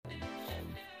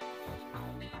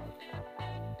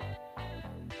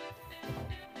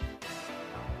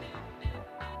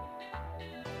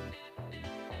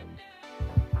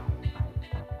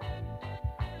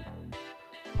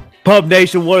Pub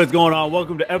Nation, what is going on?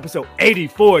 Welcome to episode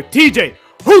 84, TJ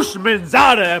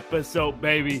Houshmandzadeh episode,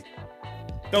 baby.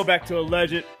 Throwback to a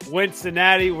legend,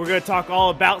 Cincinnati. We're going to talk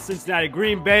all about Cincinnati,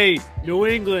 Green Bay, New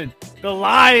England, the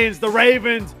Lions, the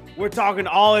Ravens. We're talking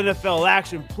all NFL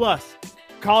action, plus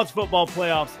college football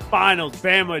playoffs, finals,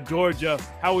 Bama, Georgia,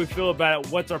 how we feel about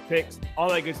it, what's our picks, all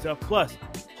that good stuff. Plus,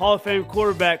 Hall of Fame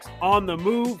quarterbacks on the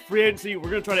move, free agency.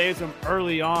 We're going to try to answer them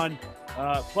early on.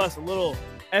 Plus, a little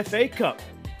FA Cup.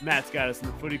 Matt's got us in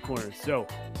the footy corner. So,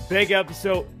 big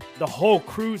episode. The whole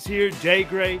crew's here. Jay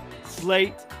Gray,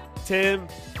 Slate, Tim,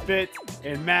 Fitz,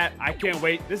 and Matt. I can't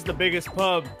wait. This is the biggest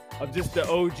pub of just the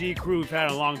OG crew we've had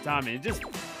in a long time. And it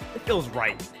feels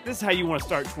right. This is how you want to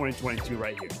start 2022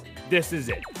 right here. This is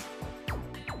it.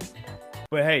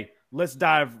 But hey, let's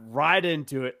dive right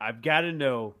into it. I've got to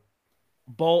know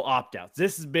bowl opt-outs.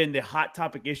 This has been the hot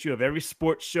topic issue of every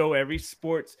sports show, every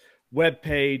sports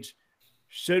webpage.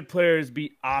 Should players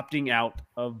be opting out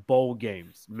of bowl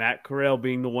games? Matt Corral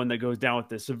being the one that goes down with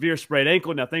the severe sprained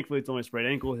ankle. Now, thankfully, it's only a sprained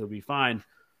ankle. He'll be fine.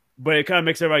 But it kind of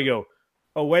makes everybody go,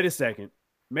 oh, wait a second.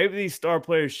 Maybe these star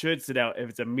players should sit out if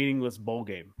it's a meaningless bowl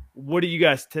game. What do you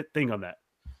guys think on that?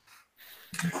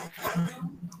 I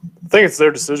think it's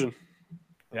their decision.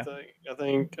 Yeah. I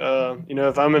think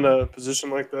if I'm in a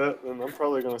position like that, then I'm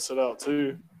probably going to sit out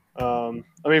too. For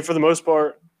the most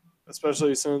part,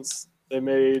 especially since they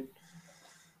made –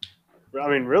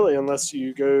 really, unless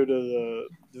you go to the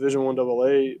Division I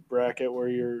AA bracket where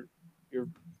you're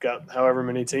got however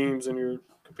many teams and you're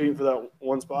competing for that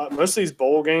one spot. Most of these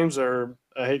bowl games are,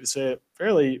 I hate to say it,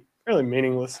 fairly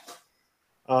meaningless,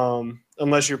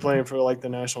 unless you're playing for like the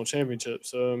national championship.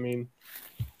 So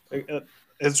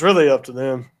it's really up to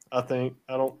them. I think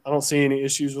I don't see any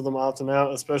issues with them opting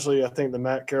out. Especially, I think the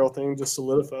Matt Carroll thing just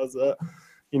solidifies that.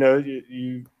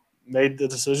 You made the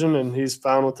decision and he's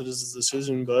fine with his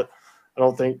decision, but I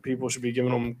don't think people should be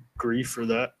giving them grief for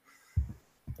that.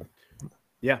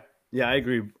 Yeah, I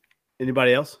agree.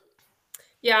 Anybody else?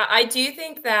 Yeah, I do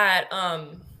think that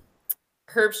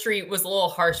Herbstreit was a little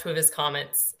harsh with his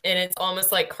comments, and it's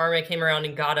almost like karma came around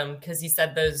and got him because he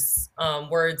said those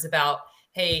words about,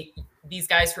 hey, these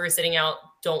guys who are sitting out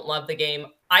don't love the game.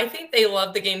 I think they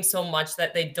love the game so much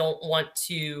that they don't want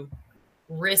to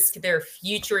risk their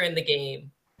future in the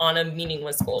game on a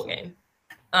meaningless bowl game.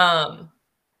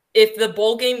 If the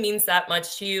bowl game means that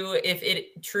much to you, if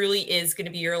it truly is going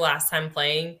to be your last time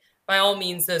playing, by all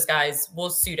means, those guys will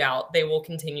suit out. They will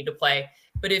continue to play.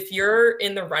 But if you're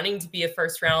in the running to be a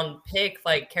first-round pick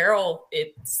like Carroll,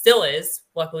 it still is,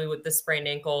 luckily with the sprained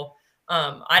ankle,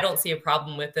 I don't see a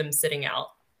problem with them sitting out.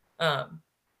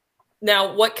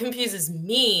 Now, what confuses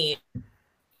me,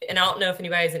 and I don't know if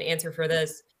anybody has an answer for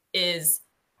this, is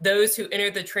those who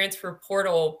entered the transfer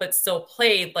portal but still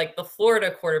played, like the Florida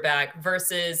quarterback,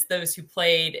 versus those who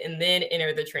played and then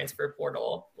entered the transfer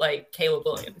portal, like Caleb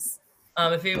Williams.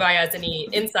 If anybody has any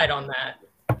insight on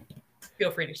that,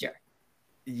 feel free to share.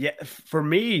 Yeah, for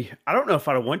me, I don't know if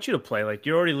I want you to play. Like,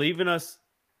 you're already leaving us.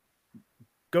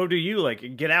 Go do you,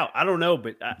 like, get out. I don't know,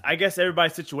 but I guess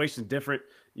everybody's situation is different.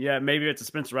 Yeah, maybe it's a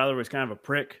Spencer Rattler who's kind of a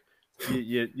prick.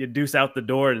 You deuce out the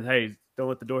door and, hey, don't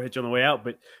let the door hit you on the way out.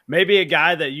 But maybe a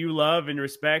guy that you love and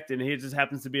respect, and he just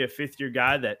happens to be a fifth-year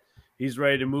guy that he's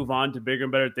ready to move on to bigger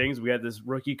and better things. We had this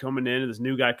rookie coming in and this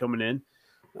new guy coming in.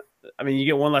 You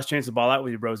get one last chance to ball out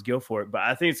with your bros, go for it. But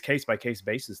I think it's case-by-case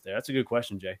basis there. That's a good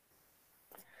question, Jay.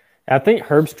 I think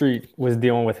Herbstreit was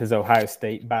dealing with his Ohio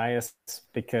State bias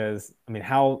because,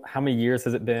 how many years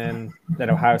has it been that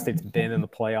Ohio State's been in the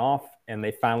playoff and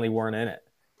they finally weren't in it?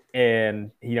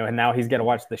 And, and now he's got to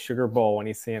watch the Sugar Bowl and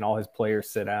he's seeing all his players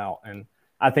sit out. And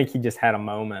I think he just had a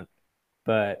moment.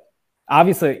 But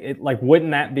obviously,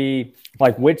 wouldn't that be –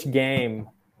 which game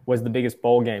was the biggest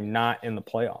bowl game not in the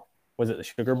playoff? Was it the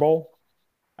Sugar Bowl?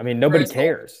 Nobody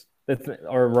cares.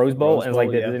 Or Rose Bowl. And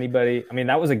it's did anybody –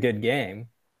 that was a good game.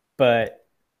 But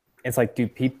it's do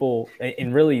people –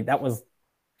 and really that was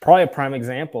probably a prime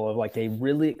example of a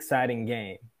really exciting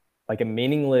game, a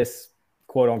meaningless,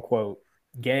 quote-unquote,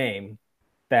 game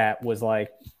that was I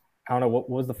don't know, what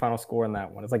was the final score in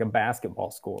that one? It's a basketball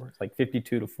score. It's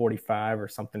 52-45 or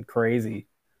something crazy.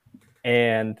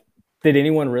 And did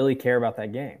anyone really care about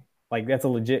that game? That's a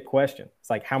legit question.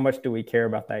 It's how much do we care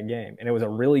about that game? And it was a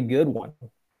really good one,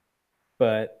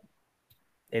 but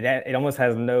it almost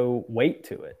has no weight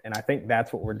to it. And I think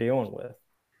that's what we're dealing with.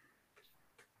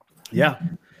 Yeah.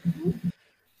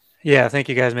 Yeah, I think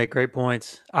you guys make great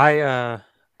points.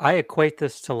 I equate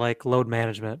this to load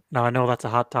management. Now, I know that's a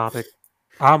hot topic.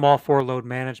 I'm all for load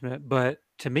management, but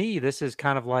to me, this is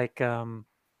kind of like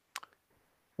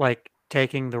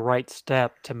taking the right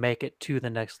step to make it to the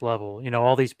next level.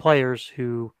 All these players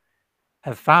who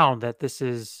have found that this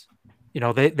is,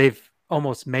 they've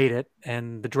almost made it,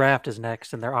 and the draft is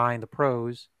next, and they're eyeing the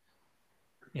pros.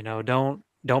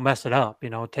 Don't mess it up.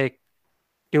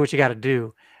 Do what you got to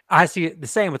do. I see it the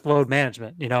same with load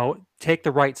management. Take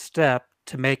the right step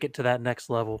to make it to that next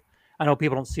level. I know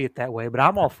people don't see it that way, but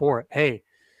I'm all for it. Hey,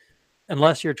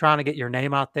 unless you're trying to get your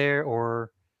name out there,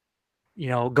 or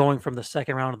going from the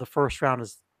second round to the first round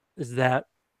is that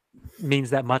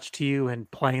means that much to you, and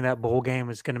playing that bowl game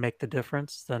is going to make the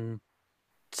difference, then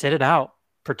sit it out,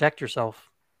 protect yourself.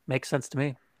 Makes sense to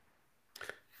me.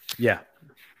 Yeah.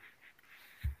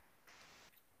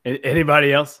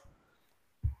 Anybody else?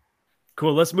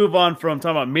 Cool. Let's move on from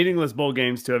talking about meaningless bowl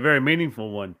games to a very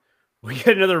meaningful one. We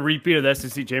get another repeat of the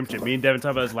SEC championship. Me and Devin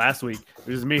talked about this last week.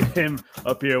 It was me and him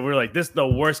up here. We're like, this is the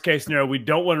worst case scenario. We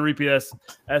don't want to repeat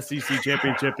SEC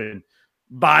championship. And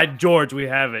by George, we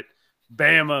have it.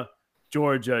 Bama,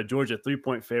 Georgia,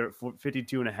 3-point favorite,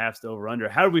 52.5 to over under.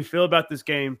 How do we feel about this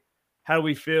game? How do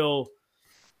we feel?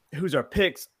 Who's our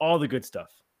picks? All the good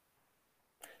stuff.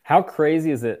 How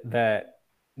crazy is it that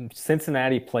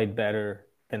Cincinnati played better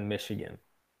than Michigan?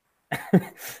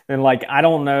 And I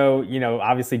don't know,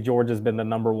 obviously Georgia's been the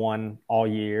number one all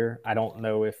year. I don't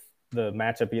know if the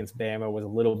matchup against Bama was a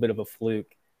little bit of a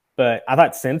fluke, but I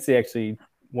thought Cincy actually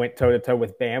went toe to toe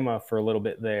with Bama for a little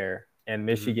bit there, and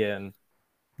Michigan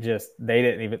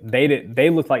they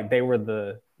looked like they were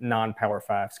the non-Power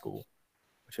 5 school,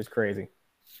 which is crazy.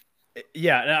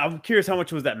 Yeah, I'm curious how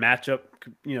much was that matchup,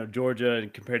 Georgia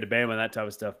compared to Bama and that type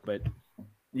of stuff. But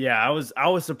yeah, I was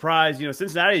surprised.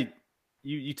 Cincinnati,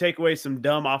 you take away some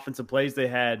dumb offensive plays they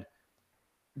had,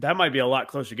 that might be a lot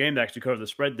closer game to actually cover the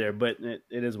spread there. But it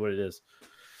is what it is.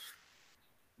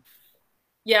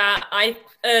 Yeah, I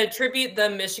attribute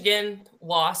the Michigan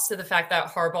loss to the fact that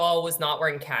Harbaugh was not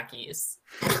wearing khakis.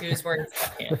 He was wearing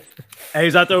sweatpants. Hey,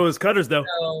 he's out there with his cutters, though.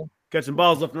 So, catching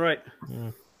balls left and right.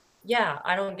 Yeah,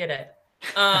 I don't get it.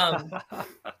 I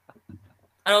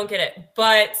don't get it.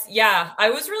 But, yeah, I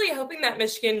was really hoping that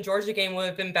Michigan-Georgia game would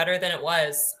have been better than it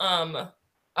was. I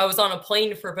was on a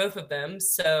plane for both of them,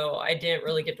 so I didn't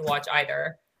really get to watch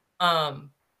either. But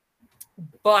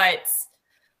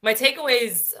my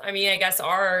takeaways, I guess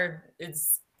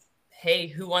hey,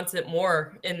 who wants it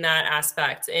more in that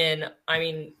aspect? And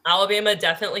Alabama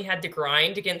definitely had to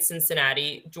grind against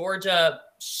Cincinnati. Georgia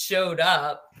showed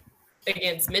up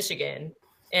against Michigan.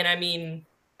 And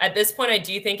at this point, I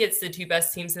do think it's the two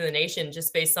best teams in the nation,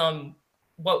 just based on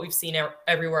what we've seen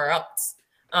everywhere else.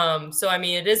 So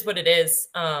it is what it is.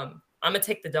 I'm going to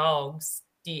take the dogs,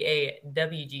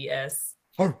 DAWGS.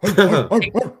 I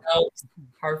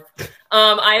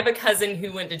have a cousin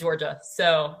who went to Georgia,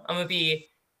 so I'm gonna be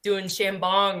doing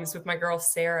shambongs with my girl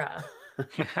Sarah.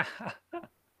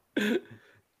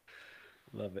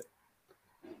 Love it.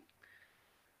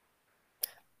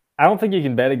 I don't think you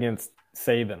can bet against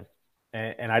Saban,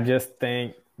 and I just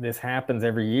think this happens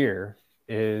every year.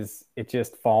 It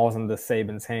just falls into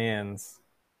Saban's hands,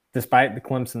 despite the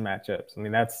Clemson matchups.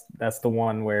 That's the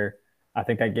one where I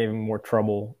think I gave him more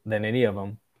trouble than any of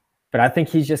them. But I think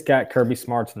he's just got Kirby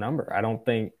Smart's number. I don't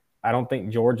think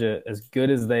Georgia, as good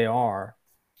as they are,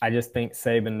 I just think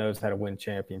Saban knows how to win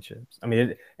championships.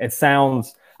 It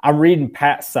sounds – I'm reading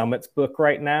Pat Summitt's book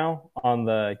right now on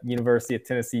the University of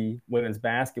Tennessee women's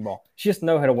basketball. She just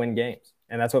knows how to win games,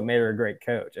 and that's what made her a great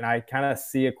coach. And I kind of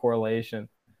see a correlation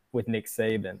with Nick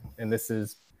Saban, and this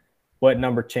is what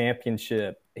number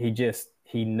championship.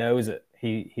 He knows it.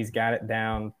 He's got it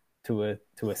down to a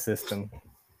system.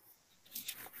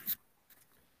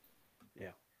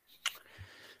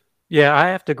 Yeah, I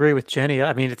have to agree with Jenny.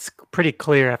 It's pretty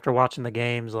clear after watching the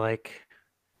games.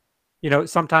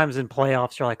 Sometimes in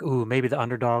playoffs, you're like, "Ooh, maybe the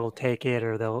underdog will take it,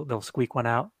 or they'll squeak one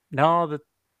out." No, the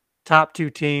top two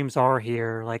teams are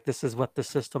here. This is what the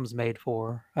system's made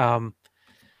for. I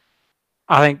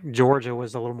think Georgia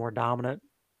was a little more dominant,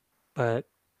 but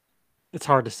it's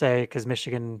hard to say because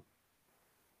Michigan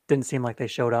didn't seem like they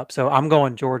showed up. So I'm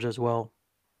going Georgia as well.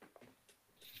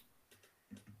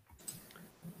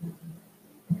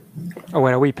 Oh,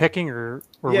 wait, are we picking or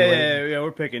yeah,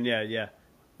 we're picking. Yeah.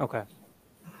 Okay.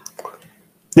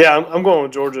 Yeah, I'm going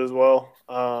with Georgia as well.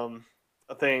 I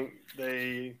think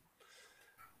they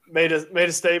made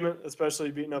a statement,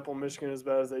 especially beating up on Michigan as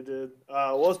bad as they did.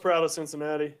 Was proud of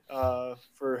Cincinnati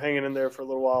for hanging in there for a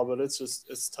little while, but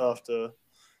it's tough to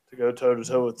go toe to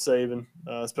toe with Saban,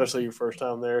 especially your first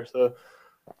time there. So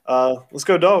let's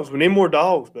go dogs. We need more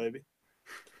dogs, baby.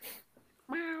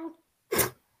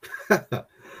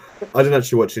 I didn't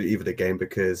actually watch either the game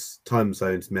because time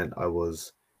zones meant I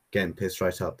was getting pissed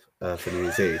right up for New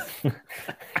Year's Eve.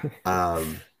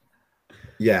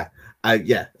 Yeah.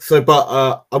 So,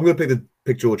 but I'm going to pick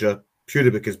pick Georgia purely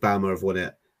because Bama have won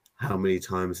it how many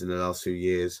times in the last few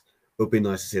years. It would be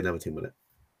nice to see another team win it.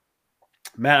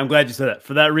 Matt, I'm glad you said that.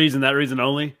 For that reason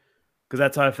only, because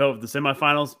that's how I felt with the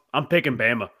semifinals. I'm picking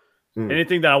Bama.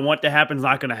 Anything that I want to happen is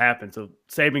not going to happen. So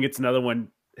Saban gets another one.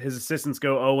 His assistants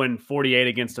go 0-48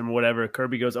 against him or whatever.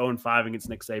 Kirby goes 0-5 against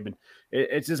Nick Saban.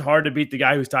 It's just hard to beat the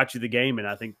guy who's taught you the game, and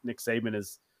I think Nick Saban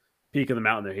is peak of the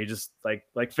mountain there. He just,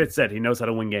 like Fitz said, he knows how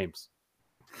to win games.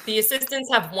 The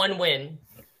assistants have one win.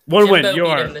 One Jimbo win. You beat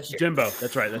are him this year. Jimbo.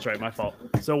 That's right. My fault.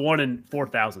 So 1 in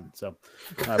 4,000. So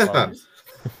I apologize.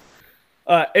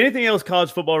 Anything else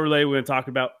college football related we're going to talk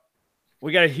about?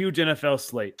 We got a huge NFL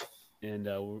slate, and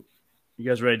you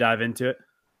guys ready to dive into it?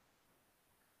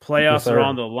 Playoffs are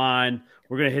on the line.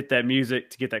 We're going to hit that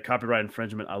music to get that copyright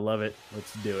infringement. I love it.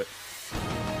 Let's do it.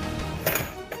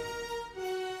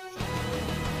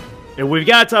 And we've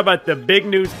got to talk about the big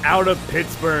news out of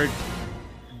Pittsburgh.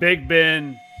 Big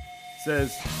Ben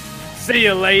says, see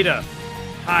you later,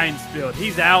 Heinz Field.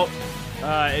 He's out.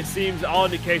 It seems all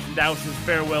indications that was his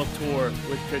farewell tour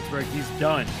with Pittsburgh. He's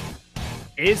done.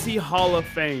 Is he Hall of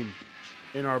Fame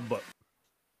in our book?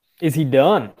 Is he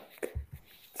done?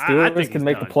 I Steelers think can he's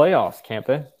make done. the playoffs, can't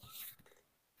they?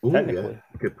 Ooh, Technically.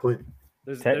 yeah. Good point.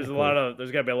 There's got to be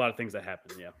a lot of things that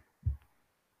happen,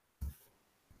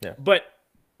 Yeah. But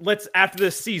after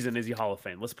this season, is he Hall of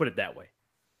Fame? Let's put it that way.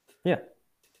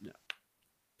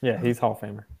 Yeah, he's Hall of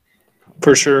Famer.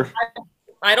 For sure.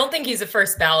 I don't think he's a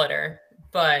first balloter,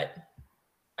 but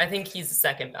I think he's a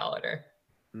second balloter.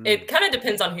 It kind of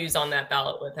depends on who's on that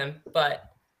ballot with him, but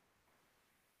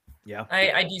Yeah.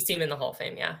 I do see him in the Hall of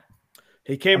Fame, yeah.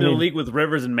 He came to the league with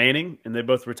Rivers and Manning, and they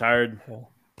both retired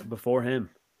before him.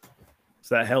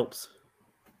 So that helps.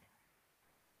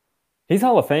 He's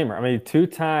Hall of Famer. I mean,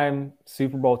 2-time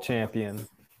Super Bowl champion.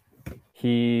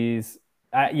 He's,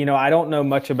 I don't know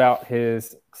much about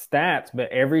his stats,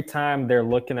 but every time they're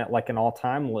looking at like an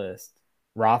all-time list,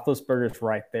 Roethlisberger's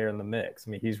right there in the mix.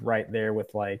 I mean, he's right there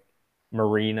with like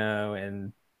Marino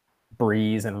and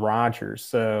Breeze and Rodgers.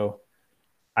 So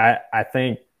I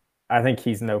think he's I think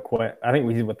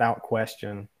he's without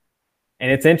question.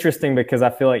 And it's interesting because I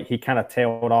feel like he kind of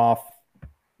tailed off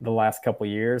the last couple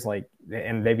of years, like,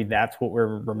 and maybe that's what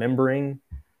we're remembering.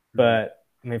 But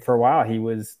I mean, for a while he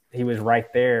was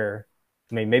right there.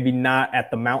 I mean, maybe not at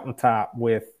the mountaintop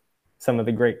with some of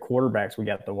the great quarterbacks we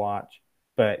got to watch,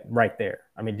 but right there.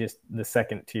 I mean, just the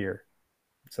second tier.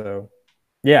 So,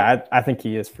 yeah, I think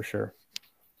he is for sure.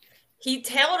 He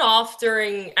tailed off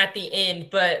at the end,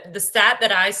 but the stat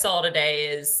that I saw today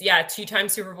is, 2-time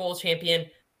Super Bowl champion,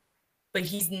 but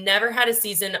he's never had a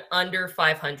season under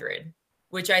 500,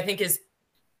 which I think is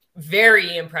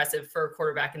very impressive for a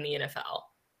quarterback in the NFL.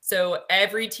 So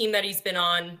every team that he's been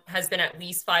on has been at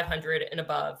least 500 and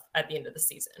above at the end of the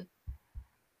season.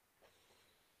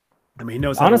 I mean, he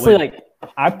knows how honestly, to win.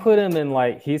 like, I put him in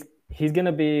like he's going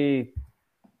to be,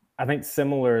 I think,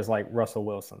 similar as like Russell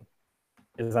Wilson.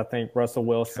 I think Russell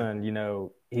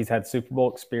Wilson, he's had Super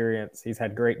Bowl experience. He's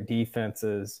had great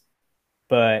defenses.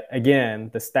 But again,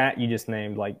 the stat you just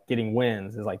named, like getting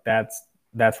wins, is like that's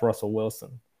Russell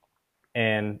Wilson.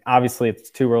 And obviously it's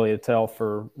too early to tell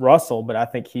for Russell, but I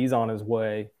think he's on his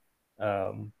way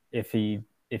if he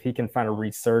can find a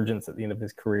resurgence at the end of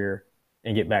his career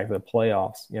and get back to the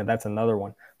playoffs. That's another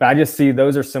one. But I just see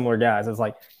those are similar guys. It's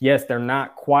like, yes, they're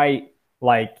not quite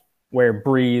like where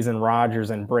Breeze and Rodgers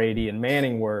and Brady and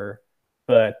Manning were,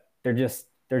 but they're just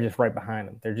right behind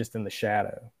them. They're just in the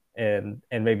shadow. And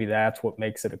maybe that's what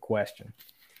makes it a question.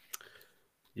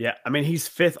 Yeah, I mean, he's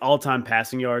 5th all-time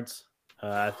passing yards.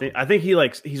 I think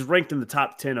he's ranked in the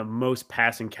top 10 of most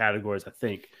passing categories, I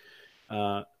think.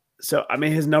 So, I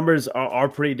mean, his numbers are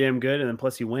pretty damn good, and then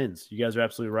plus he wins. You guys are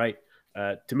absolutely right.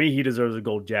 To me, he deserves a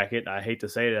gold jacket. I hate to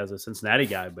say it as a Cincinnati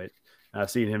guy, but I've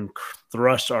seen him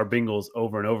thrush our Bengals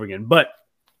over and over again. But,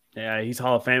 yeah, he's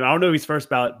Hall of Fame. I don't know if he's first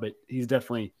ballot, but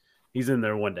he's in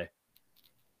there one day.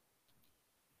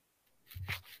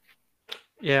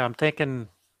 Yeah, I'm thinking,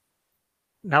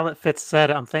 now that Fitz said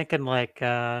it, I'm thinking like,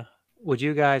 would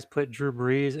you guys put Drew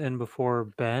Brees in before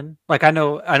Ben? Like, I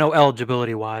know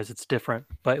eligibility wise it's different,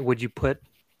 but would you put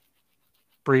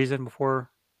Brees in before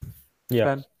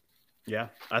Ben? Yeah,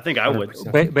 I think I would.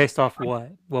 Based off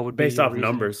what? What would be based off reason?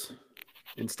 numbers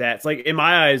and stats? Like in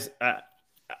my eyes,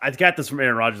 I got this from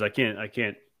Aaron Rodgers. I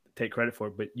can't take credit for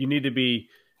it, but you need to be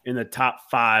in the top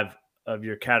 5 of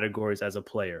your categories as a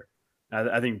player.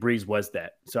 I think Brees was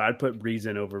that. So I'd put Brees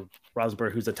in over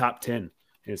Roethlisberger, who's a top 10 in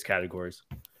his categories.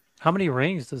 How many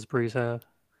rings does Brees have?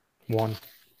 One.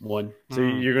 So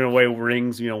you're going to weigh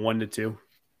rings, 1 to 2.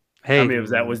 Hey, I mean,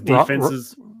 that was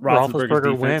defenses. Roethlisberger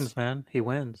defense. wins, man. He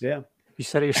wins. Yeah. You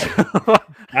said it yourself.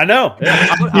 I know. Yeah.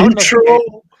 I would make the case,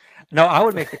 Neutral. no, I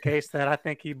would make the case that I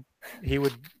think he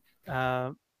would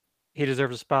he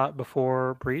deserves a spot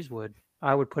before Breeze would.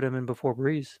 I would put him in before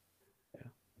Breeze.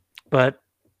 But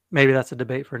maybe that's a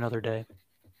debate for another day.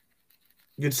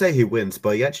 You'd say he wins,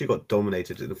 but he actually got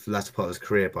dominated in the latter part of his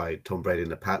career by Tom Brady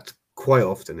and the Pats quite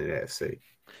often in the AFC.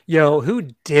 Yo, who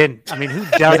didn't? I mean, who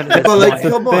doesn't? But like, the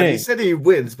come on, thing. he said he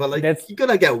wins, but like, That's- you're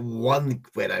gonna get one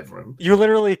win over him. You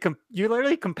literally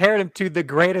compared him to the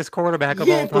greatest quarterback of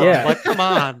all time. Yeah. Like, come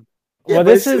on. Yeah, Well,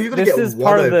 but this still, is you're gonna this get is one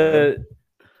part of over the him.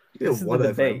 You this get is one the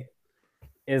over him. debate.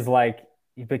 Is like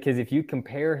because if you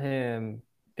compare him,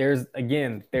 there's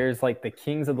like the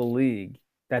kings of the league.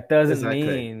 That doesn't Exactly.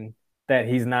 mean that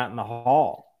he's not in the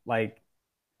hall. Like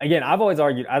again, I've always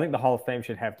argued I think the Hall of Fame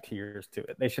should have tiers to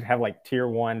it. They should have like tier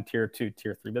 1, tier 2,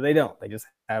 tier 3, but they don't. They just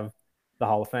have the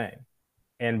Hall of Fame.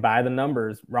 And by the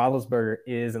numbers, Roethlisberger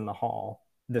is in the Hall,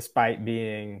 despite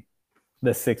being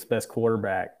the 6th best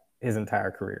quarterback his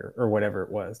entire career or whatever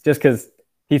it was. Just because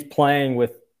he's playing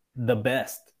with the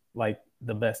best, like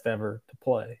the best ever to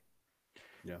play.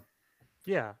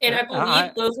 Yeah. And I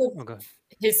believe both oh, of go ahead.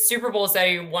 his Super Bowls that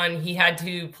he won, he had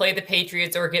to play the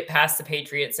Patriots or get past the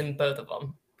Patriots in both of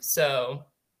them. So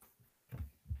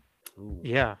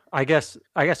Yeah, I guess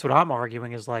what I'm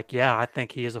arguing is like, yeah, I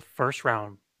think he is a first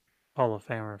round Hall of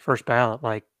Famer, first ballot.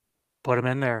 Like, put him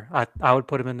in there. I would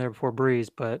put him in there before Breeze,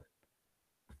 but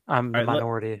I'm the All right,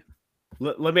 minority.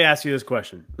 Let me ask you this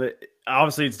question.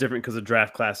 Obviously, it's different because of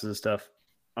draft classes and stuff.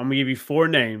 I'm gonna give you 4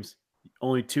 names.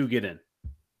 Only 2 get in.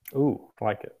 Ooh,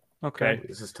 like it. Okay. Okay.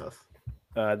 This is tough.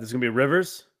 This is gonna be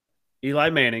Rivers, Eli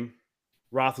Manning,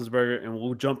 Roethlisberger, and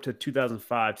we'll jump to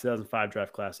 2005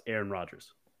 draft class. Aaron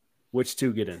Rodgers. Which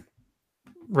 2 get in?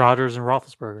 Rodgers and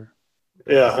Roethlisberger.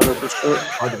 Yeah,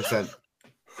 100%.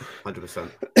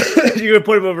 100%. You gonna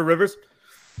put him over Rivers?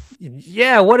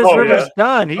 Yeah, what has Oh, Rivers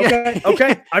yeah. done?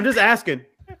 Okay. I'm just asking.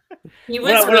 he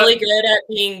was What- really good at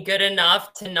being good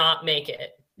enough to not make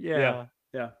it. Yeah.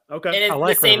 Yeah. And Okay. it's I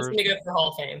like the same Rivers. to go for Hall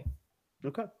of Fame.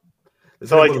 Okay. I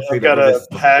feel like I've got a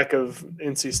pack of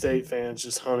NC State fans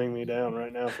just hunting me down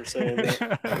right now for saying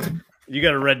that. You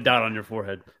got a red dot on your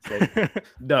forehead. So,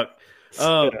 Duck.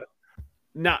 Yeah.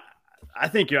 No, I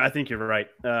think you're right.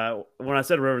 When I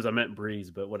said Rivers, I meant Breeze,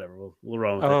 but whatever. We'll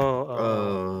roll with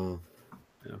Oh,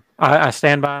 Oh, I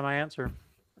stand by my answer.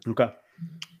 it. Okay.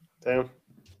 Damn.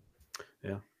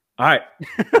 All right.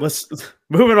 Let's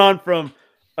moving on from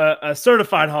a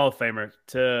certified Hall of Famer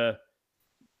to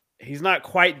he's not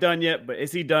quite done yet, but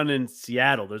is he done in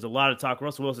Seattle? There's a lot of talk.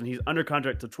 Russell Wilson, he's under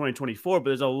contract till 2024, but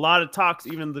there's a lot of talks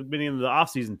even at the beginning of the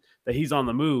offseason that he's on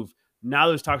the move. Now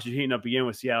those talks are heating up again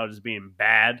with Seattle just being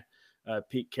bad.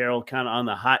 Pete Carroll kind of on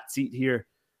the hot seat here.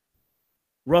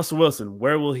 Russell Wilson,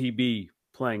 where will he be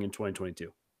playing in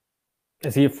 2022?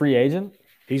 Is he a free agent?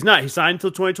 He's not. He signed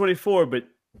until 2024, but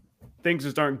things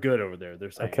just aren't good over there, they're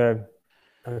saying.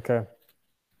 Okay.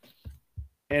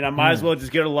 And I might as well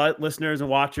just get a lot of listeners and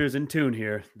watchers in tune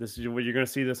here. This is what you're going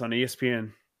to see this on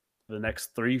ESPN for the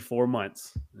next 3-4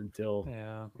 months until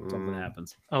Yeah. something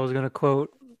happens. I was going to quote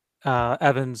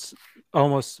Evan's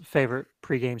almost favorite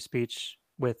pregame speech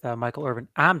with Michael Irvin.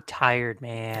 I'm tired,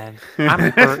 man.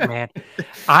 I'm hurt, man.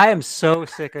 I am so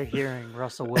sick of hearing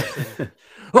Russell Wilson.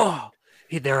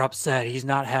 They're upset. He's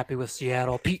not happy with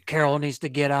Seattle. Pete Carroll needs to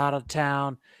get out of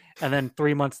town. And then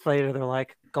 3 months later, they're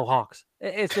like, go Hawks.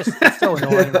 It's so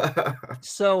annoying.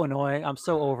 So annoying. I'm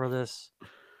so over this.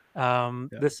 I'm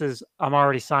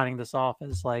already signing this off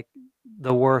as like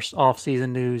the worst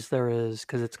off-season news there is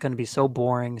because it's going to be so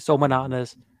boring, so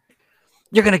monotonous.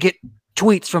 You're going to get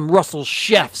tweets from Russell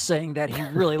Chef saying that he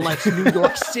really likes New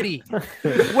York City.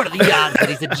 What are the odds that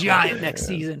he's a Giant next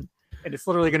season? And it's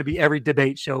literally going to be every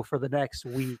debate show for the next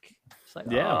week. It's like,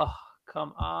 Yeah. oh,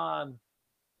 come on.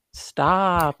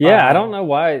 Stop. Yeah, I don't know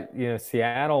why,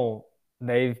 Seattle,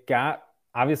 they've got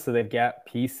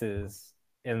pieces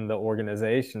in the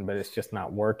organization, but it's just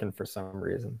not working for some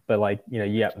reason. But like,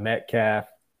 you got Metcalf,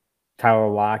 Tyler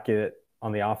Lockett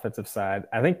on the offensive side.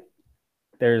 I think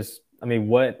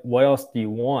what else do you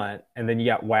want? And then you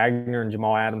got Wagner and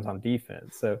Jamal Adams on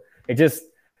defense. So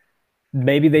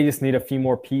maybe they just need a few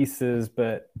more pieces,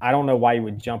 but I don't know why you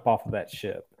would jump off of that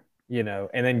ship, and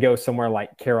then go somewhere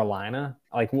like Carolina.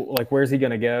 Like where's he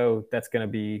going to go? That's going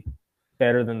to be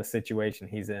better than the situation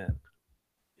he's in.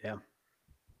 Yeah.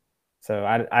 So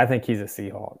I think he's a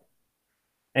Seahawk.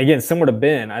 And again, similar to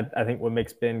Ben, I think what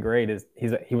makes Ben great is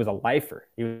he was a lifer.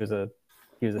 He was a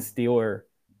Steeler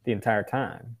the entire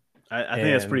time. I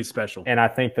think that's pretty special. And I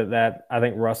think I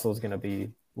think Russell's going to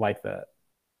be like that.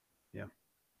 Yeah.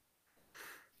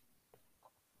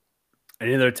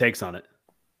 Any other takes on it?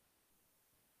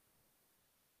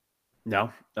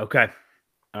 No. Okay.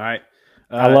 All right.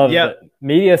 I love yeah. it.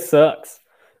 Media sucks.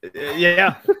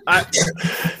 Yeah, I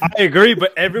agree.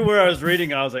 But everywhere I was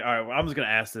reading, I was like, all right, well, I'm just gonna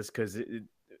ask this because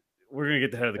we're gonna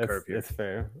get the head of the curve here. It's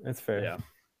fair. It's fair. Yeah,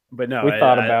 but no, we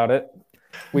thought about it.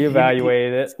 We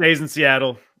evaluated it. Stays in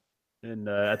Seattle, and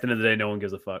at the end of the day, no one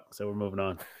gives a fuck. So we're moving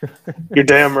on. You're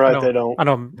damn right they don't. I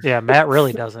know. Yeah, Matt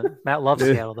really doesn't. Matt loves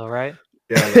Seattle, though, right?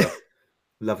 Yeah,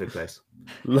 lovely place.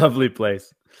 Lovely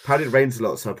place. Apparently it rains a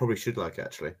lot, so I probably should like it,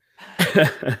 actually.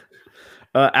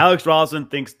 Alex Rollison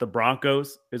thinks the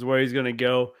Broncos is where he's going to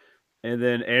go. And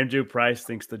then Andrew Price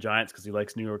thinks the Giants because he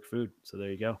likes New York food. So there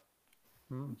you go.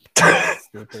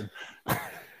 Stupid.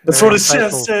 That's what his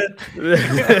chef said.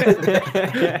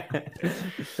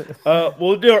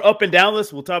 We'll do our up and down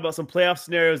list. We'll talk about some playoff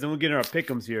scenarios, and we'll get in our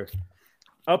pick'ems here.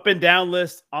 Up and down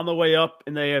list on the way up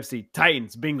in the AFC: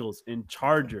 Titans, Bengals, and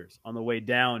Chargers. On the way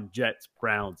down, Jets,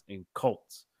 Browns, and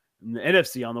Colts. In the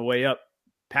NFC on the way up,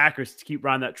 Packers to keep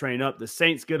riding that train up. The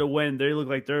Saints get a win. They look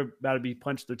like they're about to be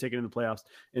punched their ticket in the playoffs.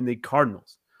 And the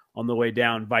Cardinals on the way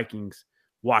down, Vikings,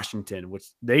 Washington, which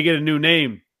they get a new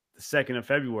name the 2nd of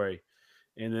February.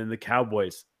 And then the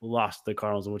Cowboys lost the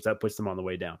Cardinals, which that puts them on the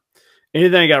way down.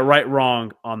 Anything I got right,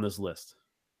 wrong on this list?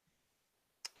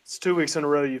 It's 2 weeks in a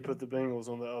row you put the Bengals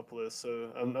on the up list,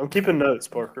 so I'm keeping notes,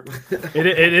 Parker. It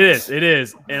is.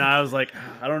 And I was like,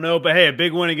 I don't know, but hey, a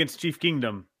big win against Chief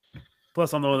Kingdom.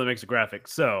 Plus, I'm the one that makes the graphics,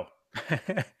 so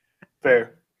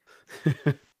Fair.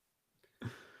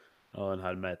 Oh, and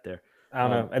had Matt there. I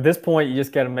don't know. At this point, you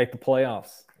just got to make the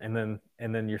playoffs, and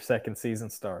then your second season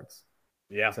starts.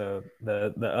 Yeah. So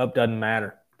the up doesn't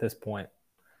matter at this point.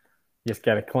 You just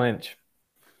got to clinch.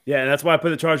 Yeah, and that's why I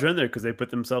put the Chargers in there because they put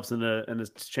themselves in a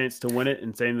chance to win it,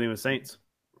 and same thing with Saints.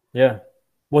 Yeah.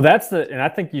 Well, and I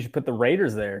think you should put the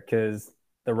Raiders there because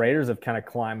the Raiders have kind of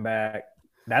climbed back.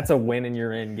 That's a win in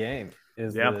your end game.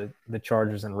 The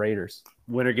Chargers and Raiders.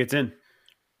 Winner gets in.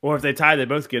 Or if they tie, they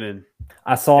both get in.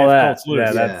 I saw that.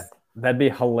 Yeah, that'd be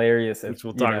hilarious. Which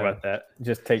we'll talk about that.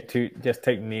 Just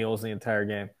take Niels the entire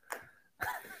game.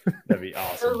 That'd be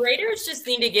awesome. The Raiders just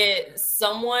need to get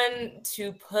someone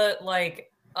to put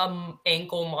like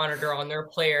ankle monitor on their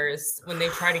players when they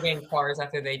try to get in cars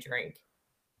after they drink.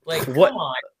 Like, what? Come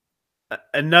on.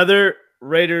 Another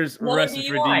Raiders Another arrested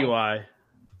for DUI. DUI.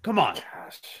 Come on.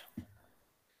 Gosh.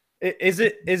 Is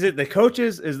it the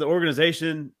coaches? Is the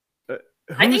organization? I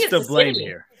think Who's it's to the blame city.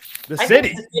 here? The I think city.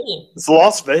 it's the city. It's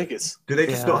Las Vegas. Do they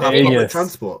just Yeah. not have Vegas. public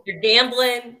transport? You're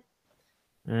gambling,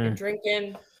 you're Mm.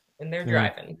 drinking, and they're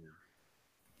driving.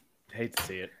 Hate to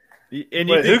see it. And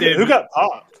you Wait, think who got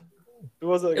popped? Who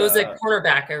was it? It was a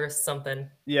cornerback or something.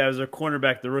 Yeah, it was a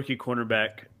cornerback, the rookie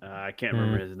cornerback. I can't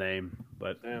remember Mm. his name,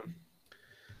 but Damn.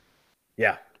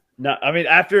 yeah. No, I mean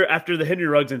after the Henry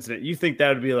Ruggs incident, you think that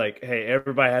would be like, hey,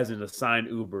 everybody has an assigned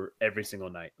Uber every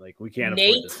single night. Like we can't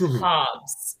Nate afford this.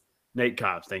 Hobbs. Nate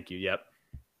Cobbs, thank you. Yep.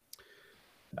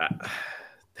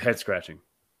 Head scratching.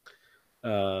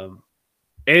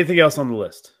 Anything else on the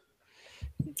list?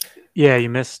 Yeah, you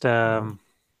missed the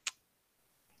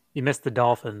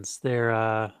Dolphins.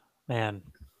 They're man,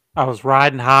 I was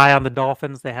riding high on the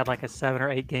Dolphins. They had like a 7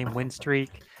 or 8 game win streak,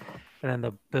 and then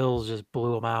the Bills just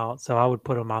blew them out. So I would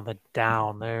put them on the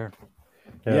down there.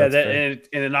 Yeah, that's fair. and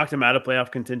it knocked him out of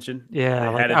playoff contention. Yeah, They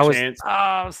like, had a I was chance.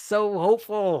 so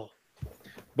hopeful.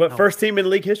 But No. first team in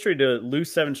league history to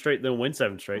lose 7 straight, then win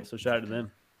 7 straight. So shout out to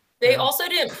them. They also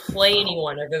didn't play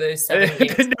anyone over those 7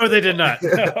 games. No, they did not.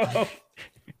 No.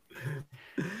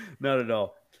 Not at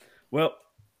all. Well,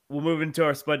 we'll move into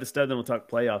our spud to stud, then we'll talk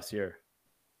playoffs here.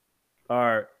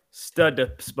 Our stud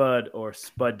to spud or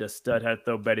spud to stud. Had to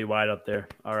throw Betty White up there.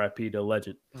 R.I.P. to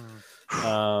legend.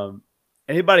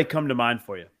 Anybody come to mind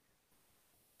for you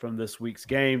from this week's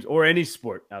games or any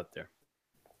sport out there?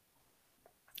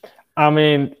 I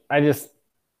mean, I just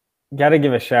got to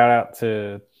give a shout out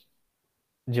to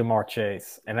Jamar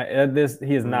Chase, and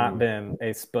he has not been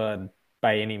a spud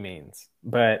by any means.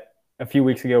 But a few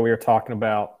weeks ago, we were talking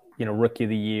about rookie of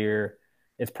the year.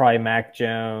 It's probably Mac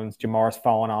Jones. Jamar's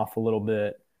fallen off a little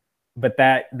bit, but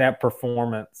that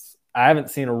performance, I haven't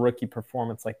seen a rookie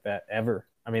performance like that ever.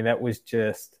 I mean, that was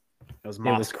just It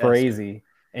was crazy,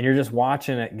 and you're just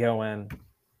watching it going.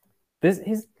 This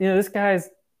guy's.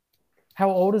 How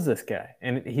old is this guy?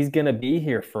 And he's going to be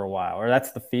here for a while, or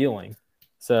that's the feeling.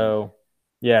 So,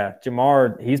 yeah,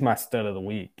 Jamar, he's my stud of the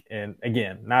week. And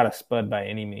again, not a spud by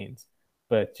any means,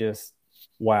 but just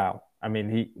wow. I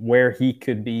mean, where he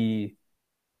could be,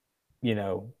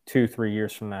 2-3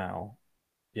 years from now.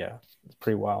 Yeah, it's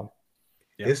pretty wild.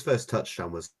 Yeah. His first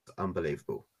touchdown was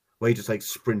unbelievable. Where he just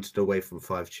sprinted away from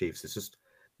 5 Chiefs. It's just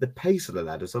the pace of the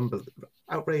lad is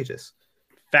outrageous.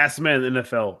 Fastest man in the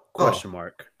NFL? Question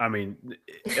mark. I mean,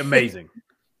 amazing.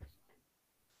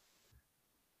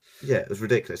 Yeah, it was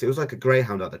ridiculous. It was like a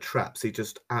greyhound out the traps. He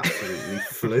just absolutely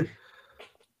flew.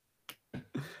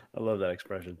 I love that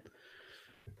expression.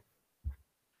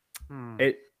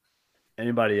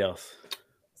 Anybody else?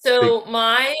 So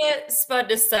my spud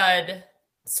to stud,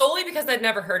 solely because I'd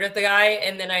never heard of the guy,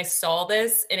 and then I saw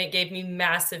this and it gave me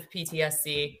massive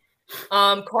PTSD.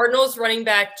 Cardinals running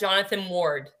back Jonathan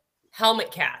Ward,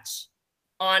 helmet catch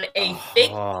on a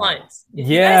fake punt. If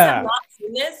you guys have not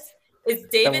seen this, it's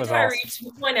David Tyree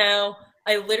awesome. 2.0.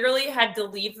 I literally had to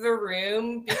leave the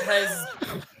room because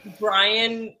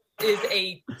Brian is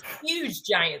a huge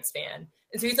Giants fan.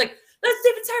 And so he's like, "That's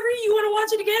David Tyree. You want to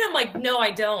watch it again?" I'm like, "No,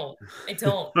 I don't. I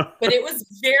don't." But it was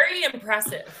very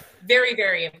impressive. Very,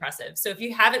 very impressive. So if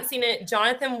you haven't seen it,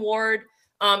 Jonathan Ward,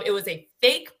 it was a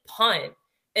fake punt.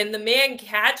 And the man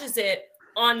catches it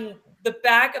on the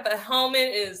back of a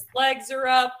helmet. His legs are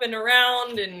up and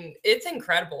around. And it's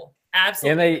incredible.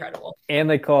 Absolutely incredible. And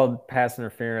they called pass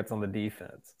interference on the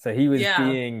defense. So he was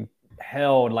being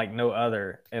held like no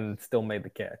other and still made the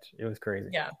catch. It was crazy.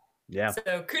 Yeah.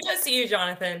 So kudos to you,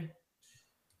 Jonathan.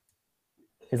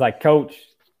 He's like, "Coach,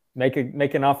 make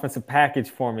an offensive package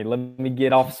for me. Let me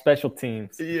get off special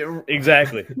teams." Yeah,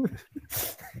 exactly.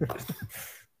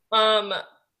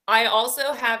 I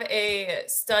also have a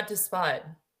stud to spud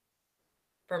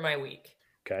for my week.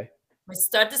 Okay. My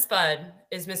stud to spud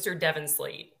is Mr. Devin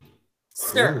Slate.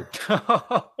 Sir,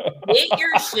 get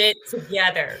your shit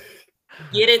together.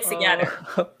 Get it together.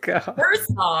 Oh, God.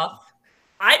 First off,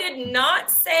 I did not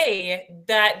say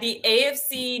that the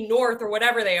AFC North or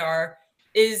whatever they are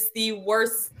is the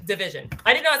worst division.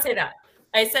 I did not say that.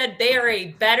 I said they are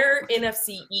a better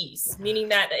NFC East, meaning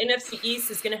that the NFC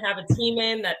East is going to have a team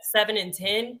in that's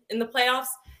 7-10 in the playoffs.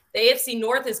 The AFC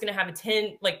North is going to have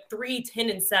 3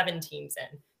 10-7 teams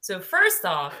in. So first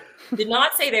off, did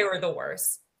not say they were the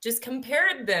worst. Just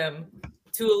compared them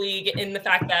to a league in the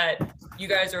fact that you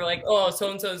guys are like, "Oh,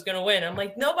 so-and-so is going to win." I'm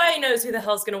like, nobody knows who the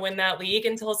hell's going to win that league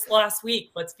until it's last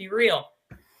week. Let's be real.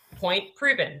 Point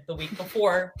proven the week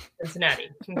before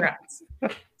Cincinnati. Congrats.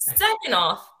 Second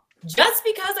off, just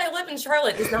because I live in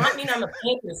Charlotte does not mean I'm a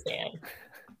Panthers fan.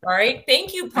 All right.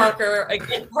 Thank you, Parker.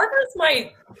 Again,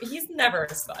 he's never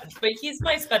a stud, but he's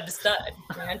my spud to stud,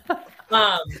 man.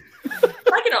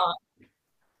 Second off,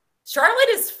 Charlotte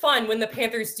is fun when the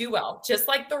Panthers do well, just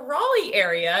like the Raleigh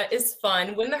area is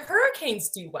fun when the Hurricanes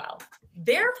do well.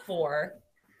 Therefore,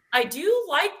 I do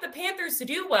like the Panthers to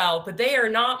do well, but they are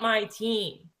not my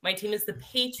team. My team is the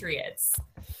Patriots.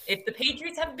 If the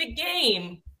Patriots have a big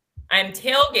game, I'm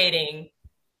tailgating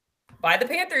by the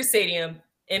Panthers Stadium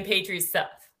in Patriots stuff.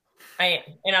 I am.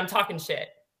 And I'm talking shit.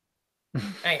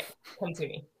 I am. Come to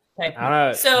me. Okay. I don't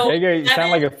know. So, Jaeger, you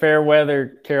sound like a fair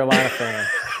weather Carolina fan.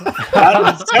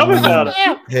 Tell me about it.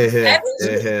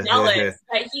 Evan's jealous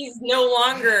that he's no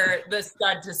longer the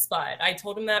stud to spud. I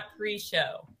told him that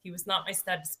pre-show. He was not my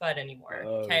stud to spud anymore.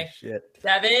 Okay. Shit.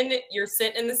 Devin, you're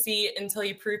sitting in the seat until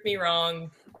you prove me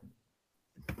wrong.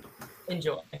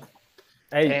 Enjoy.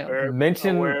 Hey, I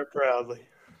wear it proudly.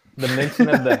 The mention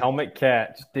of the helmet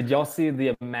catch. Did y'all see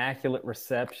the Immaculate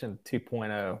Reception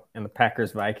 2.0 in the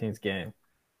Packers-Vikings game?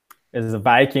 Is the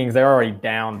Vikings, they're already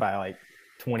down by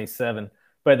 27,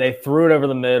 but they threw it over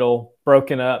the middle,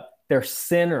 broken up. Their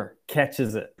center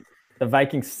catches it. The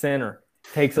Vikings center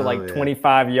takes it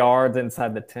 25 yards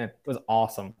inside the 10. It was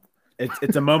awesome.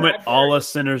 It's a moment all us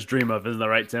sinners dream of, isn't that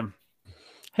right, Tim?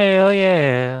 Hell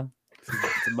yeah.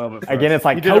 It's a moment for Again, us. it's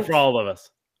like, you did it for all of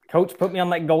us. Coach, put me on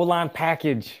that goal line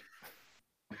package.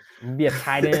 Be a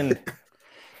tight end.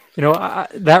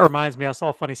 That reminds me, I saw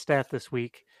a funny stat this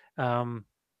week.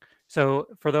 So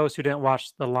for those who didn't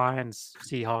watch the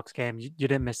Lions-Seahawks game, you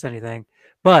didn't miss anything.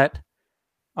 But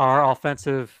our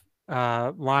offensive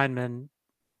lineman,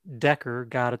 Decker,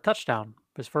 got a touchdown.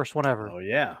 His first one ever. Oh,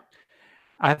 yeah.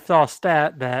 I saw a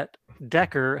stat that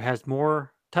Decker has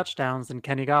more touchdowns than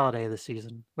Kenny Golladay this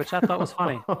season, which I thought was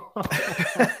funny. I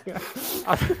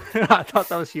thought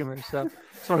that was humorous, so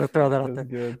just wanted to throw that out there.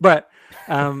 Good. But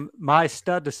my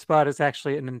stud to spud is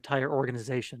actually an entire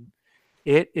organization.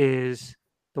 It is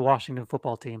the Washington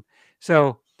football team.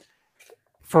 So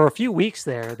for a few weeks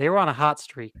there, they were on a hot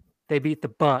streak. They beat the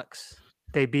Bucks.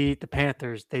 They beat the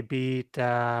Panthers. They beat,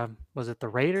 was it the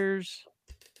Raiders?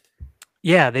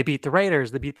 Yeah, they beat the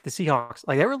Raiders. They beat the Seahawks.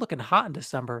 They were looking hot in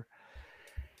December.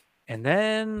 And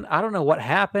then I don't know what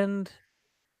happened.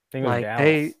 I think it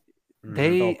was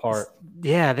they fell apart.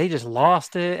 Yeah, they just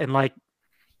lost it. And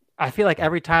I feel like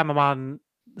every time I'm on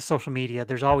social media,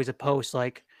 there's always a post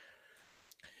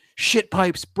shit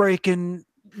pipes breaking,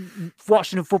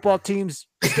 Washington football team's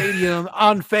stadium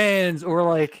on fans, or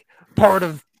like part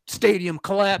of stadium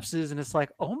collapses, and it's like,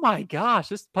 oh my gosh,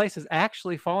 this place is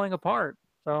actually falling apart.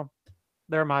 So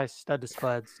they're my stud to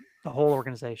spuds, the whole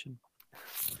organization.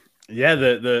 Yeah,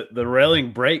 the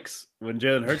railing breaks when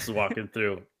Jalen Hurts is walking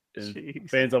through. And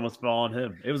fans almost fall on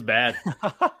him. It was bad.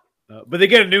 But they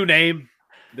get a new name.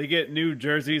 They get new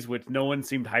jerseys, which no one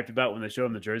seemed hyped about when they showed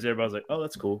them the jersey. Everybody was like, "Oh,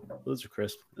 that's cool. Those are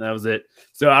crisp." And that was it.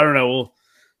 So I don't know.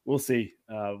 We'll see.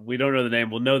 We don't know the name.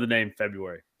 We'll know the name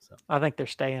February. So I think they're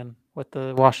staying with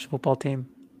the Washington football team.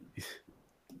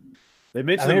 They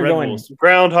mentioned the Red Bulls.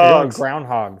 Groundhogs.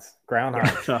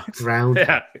 Groundhogs. Ground.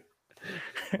 Yeah.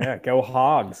 Yeah, go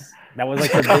Hogs. That was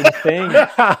like their big thing.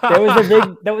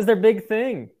 That was their big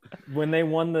thing when they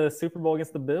won the Super Bowl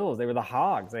against the Bills. They were the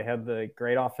Hogs. They had the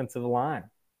great offensive line.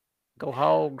 Go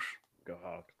Hogs. Go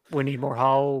Hogs. We need more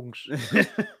Hogs.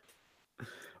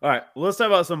 All right, let's talk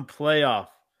about some playoff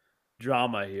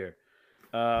drama here.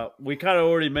 We kind of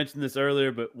already mentioned this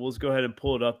earlier, but we'll just go ahead and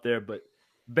pull it up there. But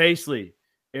basically,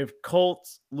 if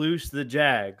Colts lose to the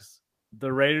Jags,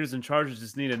 the Raiders and Chargers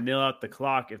just need to nil out the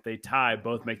clock. If they tie,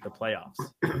 both make the playoffs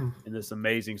in this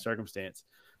amazing circumstance.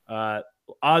 Odds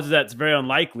of that's very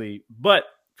unlikely. But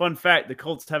fun fact, the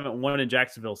Colts haven't won in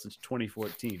Jacksonville since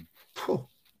 2014.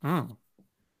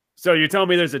 So you're telling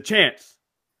me there's a chance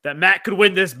that Matt could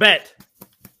win this bet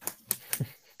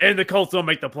and the Colts don't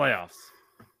make the playoffs?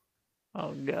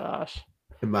 Oh, gosh.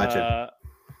 Imagine.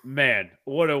 Man,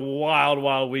 what a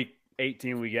wild week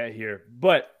 18 we get here.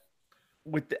 But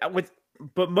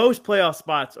but most playoff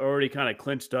spots are already kind of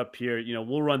clinched up here. You know,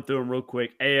 we'll run through them real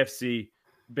quick. AFC,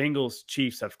 Bengals,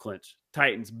 Chiefs have clinched.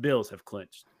 Titans, Bills have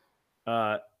clinched.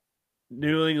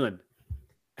 New England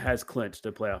has clinched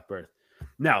a playoff berth.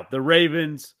 Now, the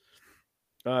Ravens,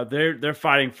 they're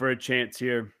fighting for a chance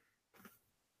here.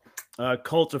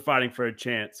 Colts are fighting for a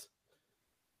chance.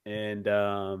 And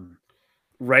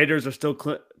Raiders are still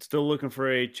looking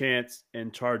for a chance,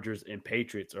 and Chargers and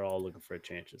Patriots are all looking for a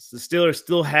chance. The Steelers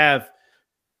still have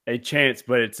a chance,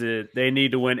 but they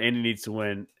need to win, and he needs to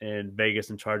win, and Vegas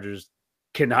and Chargers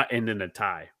cannot end in a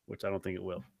tie, which I don't think it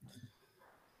will.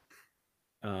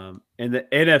 And the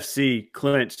NFC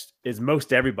clinched is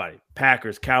most everybody: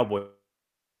 Packers, Cowboys,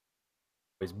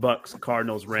 Bucks,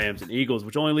 Cardinals, Rams, and Eagles,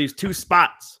 which only leaves 2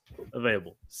 spots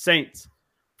available. Saints,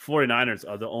 49ers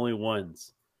are the only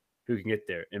ones who can get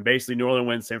there. And basically, New Orleans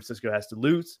wins, San Francisco has to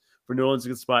lose for New Orleans to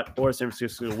get the spot, or San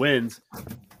Francisco wins,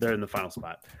 they're in the final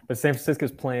spot. But San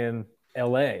Francisco's playing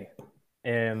LA,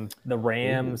 and the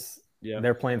Rams,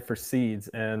 they're playing for seeds.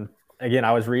 And again,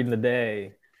 I was reading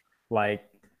today, like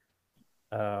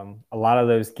a lot of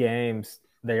those games,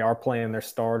 they are playing their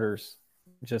starters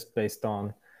just based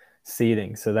on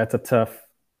seeding. So that's a tough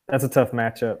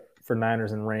matchup for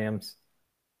Niners and Rams.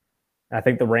 I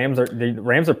think the Rams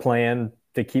are playing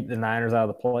to keep the Niners out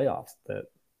of the playoffs. That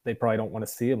they probably don't want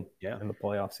to see them in the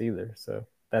playoffs either. So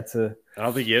I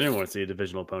don't think anyone wants to see a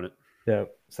divisional opponent. Yeah,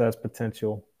 so that's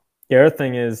potential. The other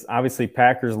thing is obviously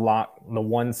Packers lock the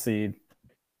 1 seed,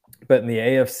 but in the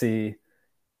AFC,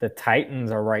 the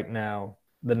Titans are right now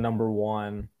the number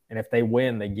 1, and if they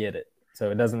win, they get it. So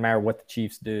it doesn't matter what the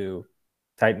Chiefs do.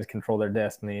 Titans control their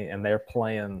destiny, and they're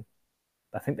playing,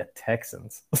 I think, the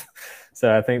Texans.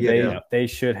 So I think they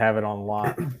should have it on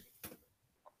lock.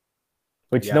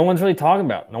 Which no one's really talking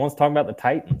about. No one's talking about the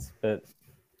Titans, but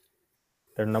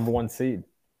they're number 1 seed.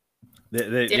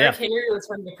 Derrick Henry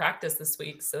returned to practice this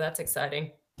week, so that's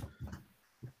exciting.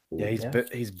 Yeah,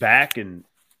 he's back, and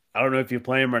I don't know if you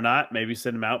play him or not. Maybe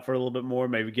send him out for a little bit more.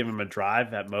 Maybe give him a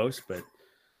drive at most. But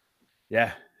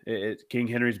yeah, King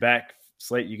Henry's back.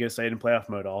 Slate, you get to say it in playoff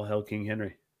mode. All hell King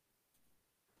Henry.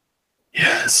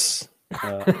 Yes.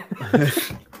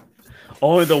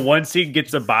 Only the 1 seed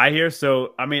gets a bye here.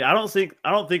 So I mean, I don't think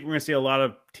we're gonna see a lot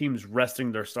of teams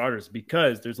resting their starters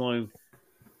because there's only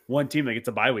 1 team that gets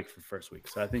a bye week for the first week.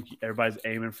 So I think everybody's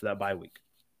aiming for that bye week.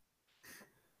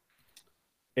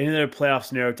 Any other playoff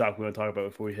scenario talk we want to talk about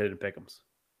before we hit it and pick'ems?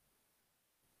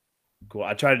 Cool.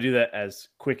 I try to do that as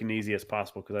quick and easy as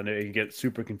possible because I know it can get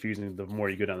super confusing the more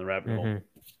you go down the rabbit hole.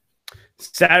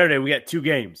 Saturday, we got 2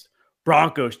 games.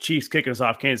 Broncos, Chiefs kicking us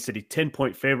off. Kansas City,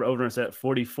 10-point favorite, over and set at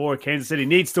 44. Kansas City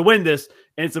needs to win this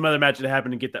and some other matches to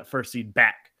happen to get that first seed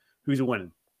back. Who's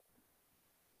winning?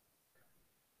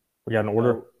 We got an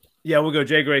order? Yeah, we'll go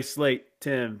Jay Gray, Slate,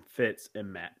 Tim, Fitz,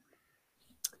 and Matt.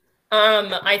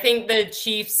 I think the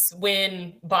Chiefs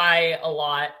win by a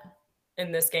lot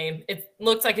in this game. It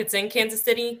looks like it's in Kansas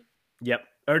City. Yep.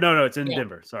 Or no, it's in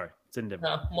Denver. Sorry. It's in Denver.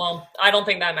 Oh, well, I don't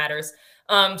think that matters.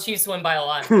 Chiefs win by a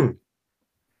lot.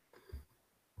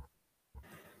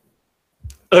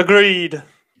 Agreed.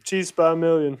 Chiefs by 1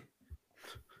 million.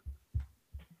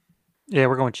 Yeah,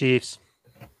 we're going Chiefs.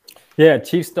 Yeah,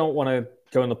 Chiefs don't want to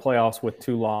go in the playoffs with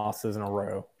 2 losses in a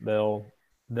row.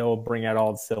 They'll bring out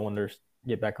all the cylinders,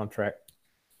 get back on track.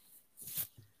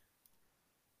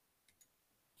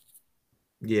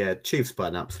 Yeah, Chiefs by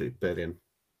an absolute billion.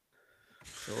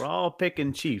 So we're all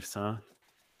picking Chiefs, huh?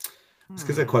 It's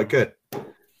because they're quite good.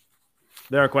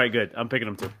 They're quite good. I'm picking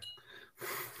them too.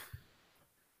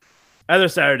 Other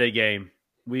Saturday game,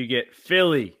 we get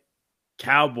Philly,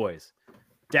 Cowboys.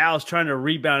 Dallas trying to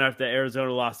rebound after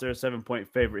Arizona lost. They're a 7-point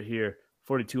favorite here.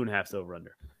 42.5 over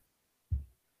under.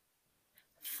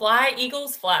 Fly,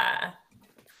 Eagles, fly.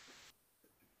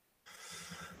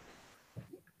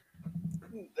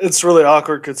 It's really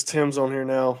awkward because Tim's on here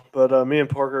now, but me and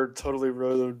Parker totally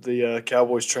rode the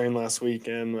Cowboys train last week,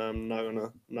 and I'm not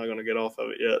gonna get off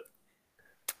of it yet.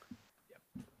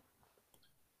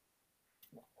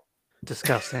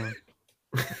 Disgusting.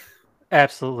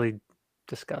 Absolutely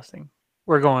disgusting.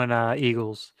 We're going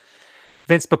Eagles.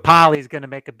 Vince Papale is going to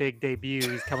make a big debut.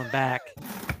 He's coming back,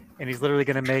 and he's literally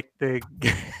going to make the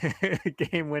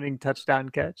game-winning touchdown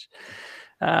catch.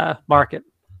 Mark it.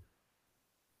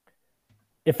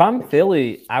 If I'm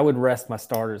Philly, I would rest my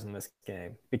starters in this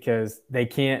game because they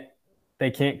can't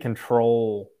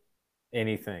control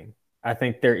anything. I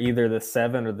think they're either the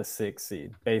 7 or the 6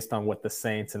 seed based on what the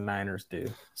Saints and Niners do.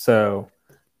 So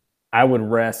I would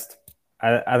rest.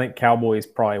 I think Cowboys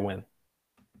probably win.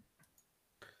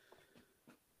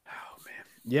 Oh man,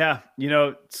 yeah. You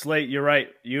know, Slate, you're right.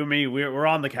 You and me, we're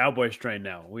on the Cowboys train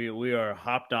now. We are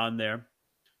hopped on there,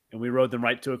 and we rode them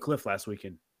right to a cliff last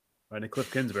weekend, right? A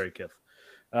Cliff Kingsbury cliff.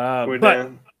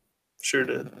 But sure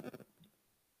did.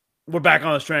 We're back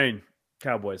on this train,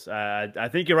 Cowboys. I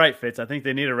think you're right, Fitz. I think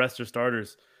they need to rest their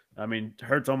starters. I mean,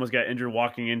 Hurts almost got injured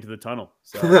walking into the tunnel.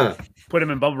 So put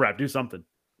him in bubble wrap. Do something.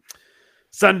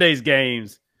 Sunday's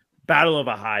games, Battle of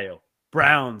Ohio,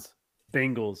 Browns,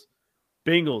 Bengals.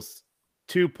 Bengals,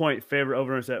 2-point favorite,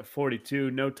 over at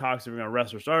 42. No talks if we're going to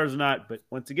rest our starters or not. But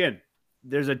once again,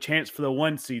 there's a chance for the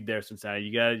 1 seed there, Cincinnati.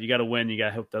 You got to win. You got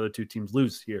to hope the other 2 teams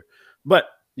lose here. But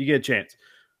you get a chance.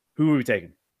 Who are we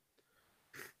taking?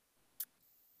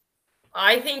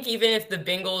 I think even if the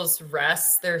Bengals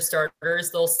rest their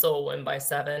starters, they'll still win by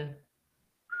 7,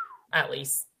 at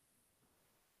least.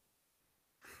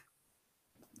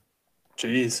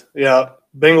 Jeez. Yeah.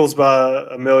 Bengals by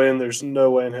 1 million. There's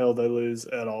no way in hell they lose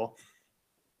at all.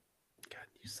 God,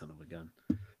 you son of a gun.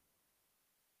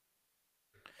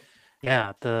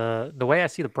 Yeah, the way I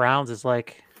see the Browns is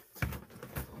like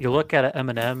you look at an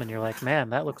M&M and you're like,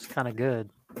 man, that looks kind of good.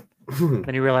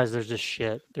 Then you realize there's just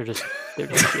shit. They're just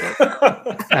shit.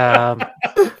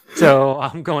 So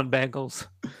I'm going Bengals.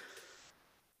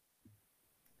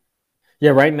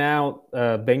 Yeah, right now,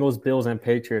 Bengals, Bills, and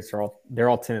Patriots are all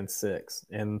 10-6,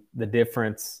 and the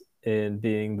difference in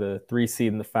being the 3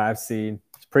 seed and the 5 seed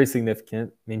is pretty significant.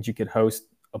 It means you could host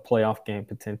a playoff game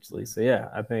potentially. So yeah,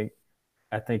 I think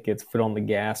it's foot on the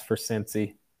gas for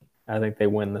Cincy. I think they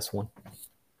win this one.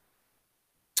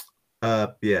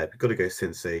 Yeah, got to go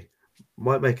Cincy.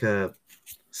 Might make a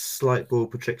slight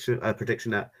bold prediction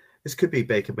that this could be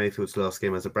Baker Mayfield's last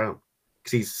game as a Brown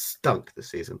because he's stunk this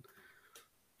season.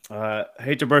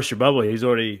 Hate to burst your bubble. He's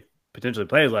already potentially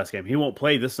played his last game. He won't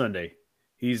play this Sunday.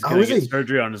 He's going to get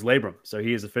surgery on his labrum, so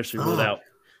he is officially ruled out.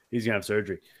 He's going to have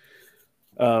surgery,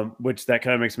 which that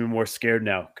kind of makes me more scared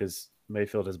now because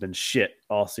Mayfield has been shit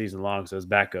all season long, so his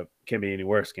backup can't be any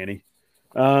worse, can he?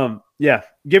 Yeah,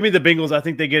 give me the Bengals. I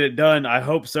think they get it done. I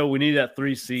hope so. We need that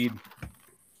 3 seed.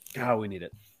 God, we need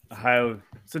it.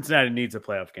 Cincinnati needs a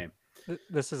playoff game.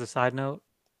 This is a side note.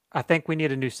 I think we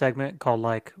need a new segment called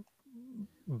like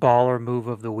Baller Move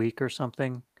of the Week or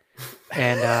something.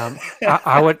 And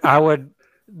I would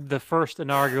the first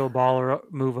inaugural baller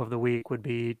move of the week would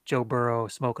be Joe Burrow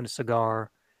smoking a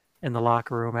cigar in the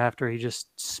locker room after he just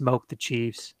smoked the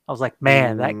Chiefs. I was like,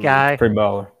 man, that guy, pretty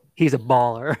baller. He's a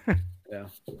baller. Yeah,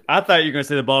 I thought you were going to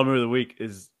say the baller move of the week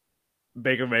is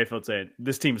Baker Mayfield saying,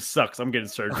 "This team sucks. I'm getting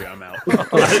surgery. I'm out."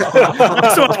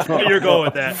 So you're going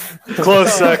with that.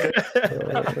 Close second.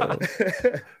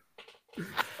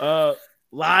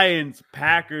 Lions,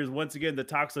 Packers. Once again, the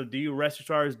talks of do you rest your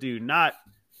stars, do you not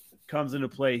comes into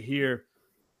play here.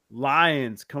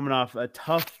 Lions coming off a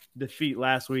tough defeat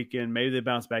last weekend. Maybe they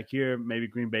bounce back here. Maybe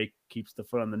Green Bay keeps the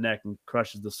foot on the neck and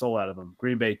crushes the soul out of them.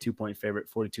 Green Bay 2-point favorite,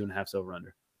 42.5 over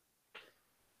under.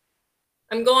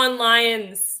 I'm going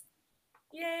Lions.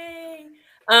 Yay.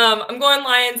 I'm going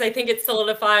Lions. I think it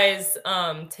solidifies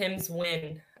Tim's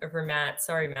win over Matt.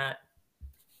 Sorry, Matt.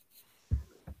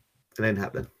 It ain't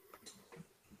happening.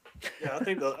 Yeah, I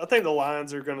think the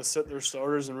Lions are going to sit their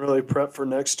starters and really prep for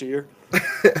next year.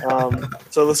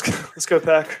 So let's go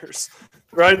Packers.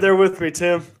 Right there with me,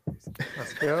 Tim.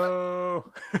 Let's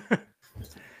go.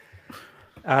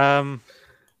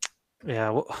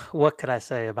 Yeah. What could I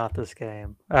say about this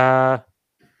game? Yeah,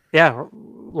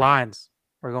 Lions.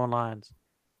 We're going Lions.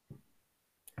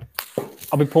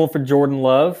 I'll be pulling for Jordan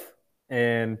Love,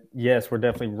 and yes, we're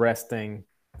definitely resting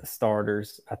the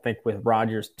starters. I think with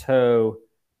Rodgers' toe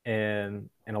and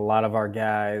a lot of our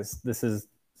guys, this is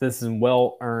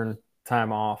well earned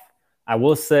time off. I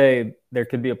will say there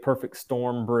could be a perfect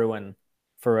storm brewing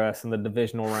for us in the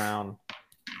divisional round.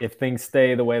 If things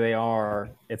stay the way they are,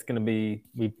 it's going to be,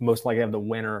 we most likely have the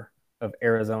winner of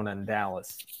Arizona and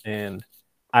Dallas, and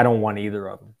I don't want either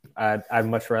of them. I'd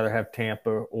much rather have Tampa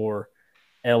or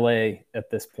LA at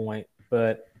this point,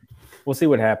 but we'll see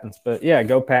what happens. But yeah,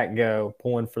 go Pack, go,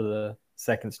 pulling for the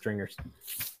second stringers.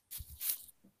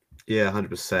 Yeah,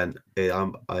 100%.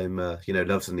 I'm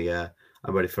Love's in the air.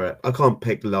 I'm ready for it. I can't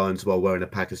pick the Lions while wearing a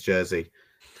Packers jersey.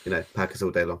 Packers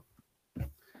all day long.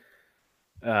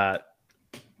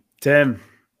 Tim,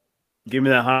 give me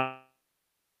that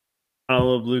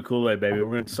Honolulu blue Kool-Aid, baby. We're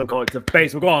going to call it to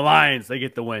face. We're going Lions. They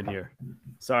get the win here.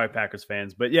 Sorry, Packers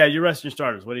fans. But yeah, you're resting your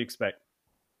starters. What do you expect?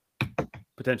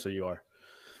 Potentially you are.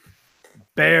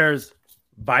 Bears,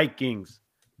 Vikings.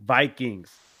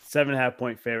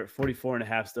 7.5-point favorite,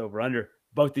 44.5 to over under.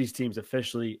 Both these teams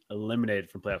officially eliminated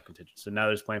from playoff contention. So now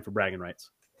they're just playing for bragging rights.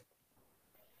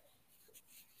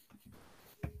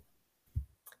 I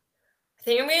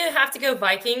think I'm going to have to go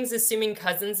Vikings, assuming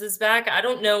Cousins is back. I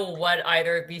don't know what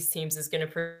either of these teams is going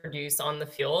to produce on the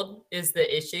field is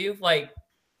the issue. I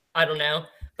don't know.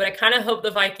 But I kind of hope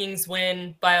the Vikings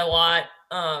win by a lot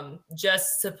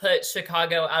just to put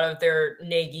Chicago out of their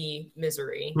Nagy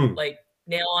misery.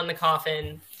 Nail on the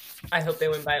coffin. I hope they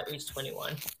win by at least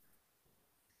 21.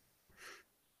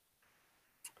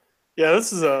 Yeah,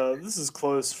 this is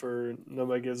close for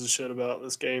nobody gives a shit about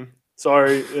this game.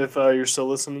 Sorry if you're still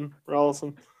listening,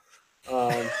 Rollison.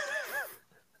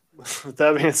 With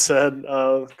that being said,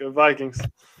 go Vikings.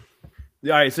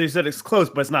 All right, so you said it's close,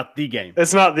 but it's not the game.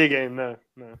 It's not the game, no.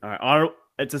 All right,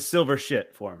 it's a silver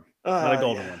shit for him, not a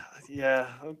golden one. Yeah,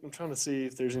 I'm trying to see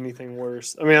if there's anything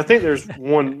worse. I mean, I think there's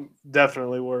one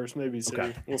definitely worse. Maybe City.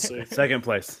 Okay. We'll see. Second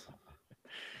place.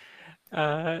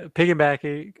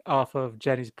 Piggybacking off of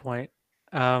Jenny's point,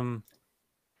 I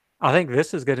think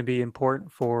this is going to be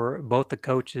important for both the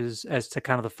coaches as to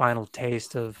kind of the final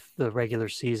taste of the regular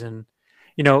season.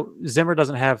 Zimmer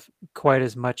doesn't have quite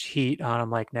as much heat on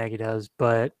him like Nagy does,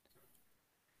 but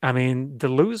I mean, the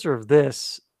loser of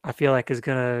this, I feel like, is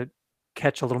going to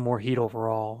catch a little more heat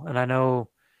overall. And I know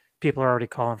people are already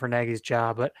calling for Nagy's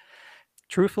job, but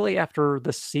truthfully, after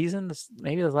the season,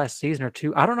 maybe the last season or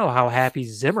two, I don't know how happy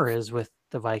Zimmer is with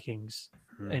the Vikings.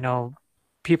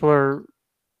 People are,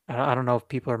 I don't know if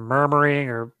people are murmuring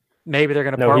or maybe they're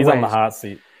going to part he's ways. On the hot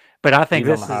seat. But I think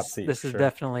this is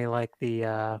definitely like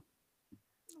the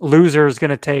loser is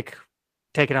going to take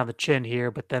it on the chin here,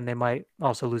 but then they might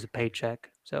also lose a paycheck.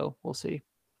 So we'll see.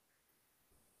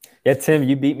 Yeah, Tim,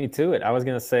 you beat me to it. I was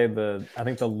going to say I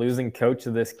think the losing coach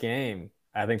of this game,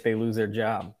 I think they lose their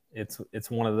job. It's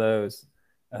one of those.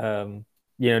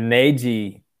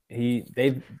 Nagy,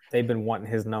 they've been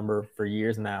wanting his number for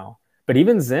years now. But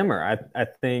even Zimmer, I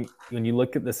think when you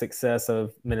look at the success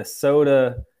of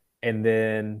Minnesota and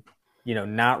then,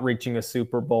 not reaching a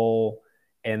Super Bowl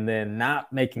and then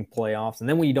not making playoffs, and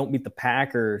then when you don't beat the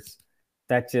Packers,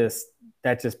 that just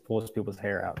pulls people's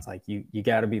hair out. It's like you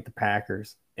got to beat the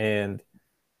Packers. And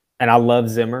I love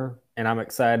Zimmer, and I'm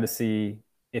excited to see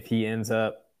if he ends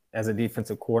up as a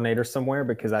defensive coordinator somewhere,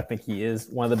 because I think he is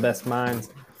one of the best minds.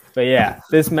 But yeah,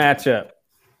 this matchup,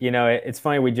 it's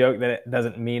funny, we joke that it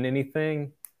doesn't mean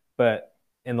anything, but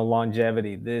in the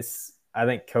longevity, I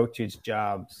think coaches'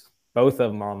 jobs, both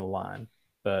of them are on the line.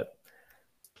 But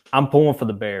I'm pulling for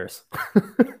the Bears.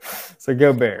 So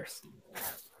go Bears.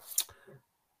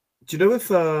 Do you know if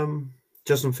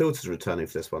Justin Fields is returning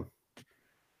for this one?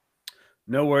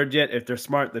 No word yet. If they're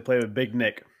smart, they play with Big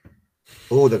Nick.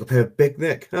 Oh, they're going to play with Big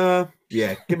Nick.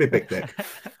 Yeah, give me Big Nick.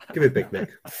 Give me Big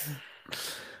Nick.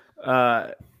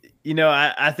 I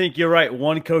think you're right.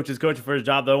 One coach is coaching for his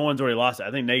job. The other one's already lost it.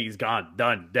 I think Nagy's gone,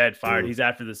 done, dead, fired. He's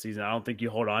after the season. I don't think you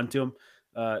hold on to him.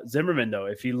 Zimmerman, though,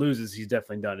 if he loses, he's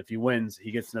definitely done. If he wins,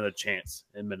 he gets another chance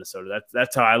in Minnesota.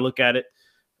 That's how I look at it.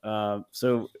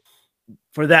 So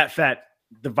for that fact,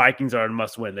 the Vikings are a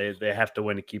must win. They have to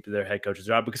win to keep their head coach's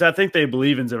job, because I think they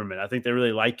believe in Zimmerman. I think they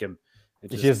really like him.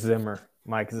 It's just Zimmer,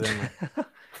 Mike Zimmer.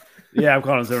 Yeah, I'm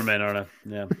calling him Zimmerman, aren't I?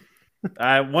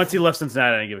 Yeah. Once he left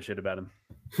Cincinnati, I didn't give a shit about him.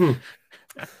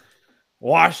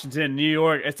 Washington, New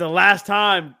York. It's the last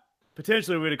time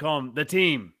potentially we're going to call them the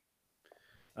team.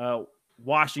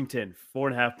 Washington,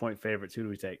 4.5-point favorites. Who do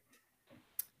we take?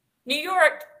 New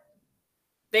York.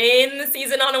 They end the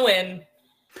season on a win.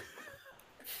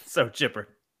 So chipper.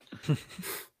 I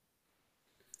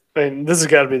mean, this has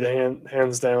got to be the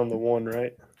hands down the one,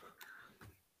 right?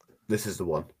 This is the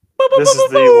one. This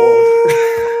is the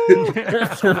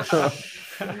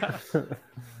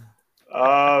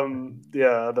one.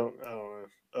 Yeah, I don't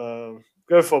know.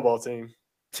 Go football team.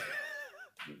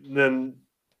 Then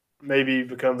maybe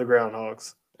become the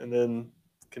Groundhogs, and then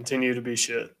continue to be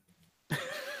shit.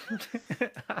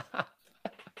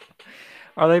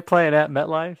 Are they playing at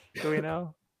MetLife? Do we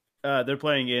know? They're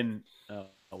playing in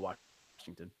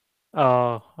Washington.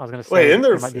 Oh, I was going to say. Wait, in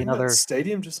their might be another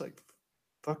stadium, just like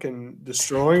fucking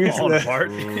destroying it. Falling apart.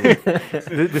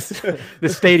 the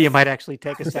stadium might actually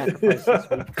take a sacrifice this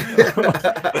week.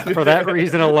 For that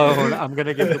reason alone, I'm going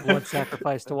to give the blood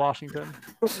sacrifice to Washington.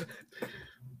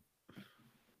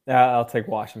 Yeah, I'll take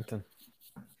Washington.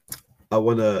 I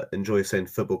want to enjoy saying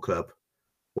football club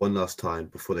one last time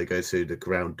before they go to the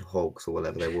Groundhogs or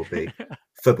whatever they will be.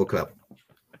 Football club.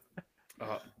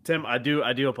 Tim, I do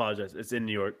apologize. It's in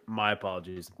New York. My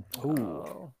apologies.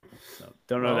 Ooh. So,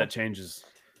 don't know if that changes.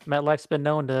 MetLife's been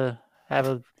known to have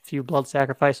a few blood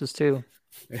sacrifices too.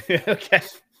 Okay.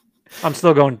 I'm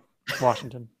still going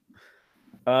Washington.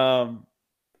 I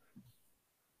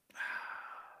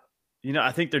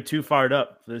think they're too fired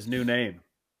up for this new name.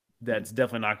 That's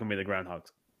definitely not going to be the Groundhogs.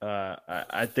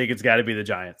 I think it's got to be the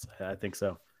Giants. I think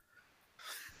so.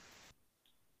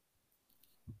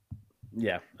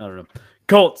 Yeah, I don't know.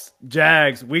 Colts,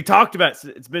 Jags. We talked about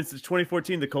it's been since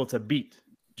 2014 the Colts have beat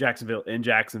Jacksonville in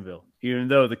Jacksonville, even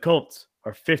though the Colts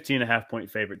are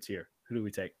 15.5-point favorites here. Who do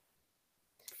we take?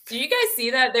 Do you guys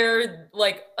see that there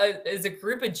is a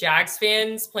group of Jags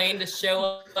fans planning to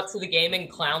show up to the game in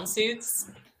clown suits?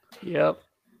 Yep.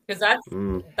 Because that's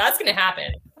going to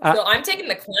happen. So I'm taking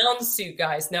the clown suit,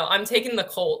 guys. No, I'm taking the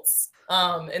Colts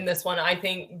in this one. I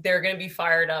think they're going to be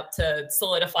fired up to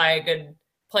solidify a good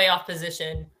playoff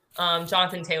position.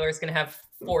 Jonathan Taylor is going to have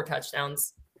 4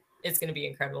 touchdowns. It's going to be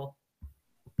incredible.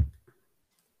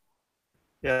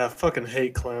 Yeah, I fucking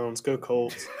hate clowns. Go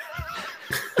Colts.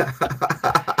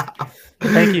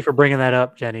 Thank you for bringing that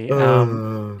up, Jenny.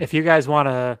 If you guys want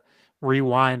to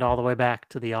rewind all the way back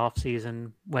to the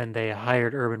offseason when they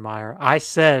hired Urban Meyer, I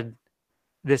said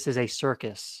this is a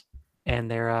circus, and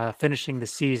they're finishing the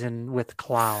season with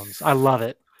clowns. I love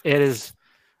it. It is,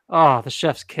 the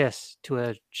chef's kiss to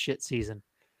a shit season.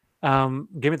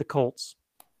 Give me the Colts.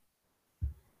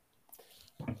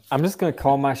 I'm just going to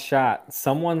call my shot.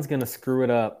 Someone's going to screw it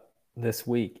up this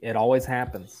week. It always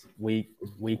happens. Week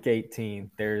 18,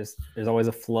 there's always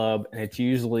a flub, and it's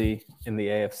usually in the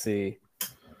AFC.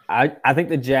 I think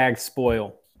the Jags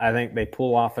spoil. I think they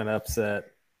pull off an upset,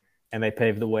 and they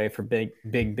pave the way for Big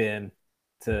Ben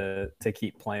to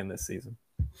keep playing this season.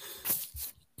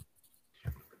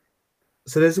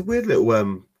 So there's a weird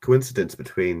little coincidence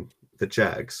between the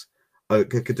Jags.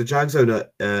 The Jags owner,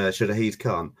 Shahid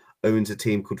Khan, owns a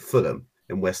team called Fulham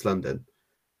in West London.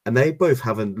 And they both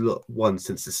haven't won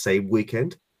since the same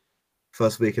weekend.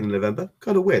 First weekend in November.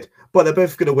 Kind of weird. But they're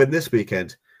both going to win this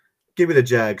weekend. Give me the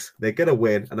Jags. They're going to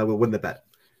win, and I will win the bet.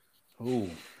 Ooh.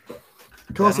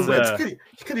 Carson Wentz.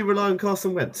 Can you rely on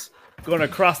Carson Wentz? Going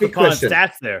across the pond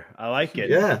stats there. I like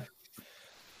it. Yeah.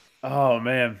 Oh,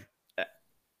 man.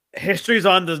 History's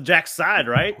on the Jack's side,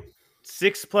 right?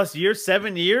 6+ years,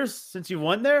 7 years since you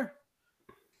won there?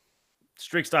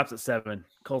 Streak stops at 7.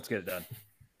 Colts get it done.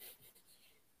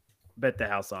 Bet the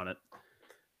house on it.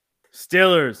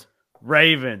 Steelers,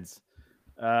 Ravens.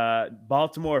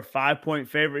 Baltimore, 5-point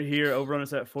favorite here. Over on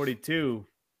us at 42.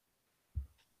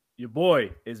 Your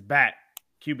boy is back.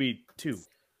 QB2.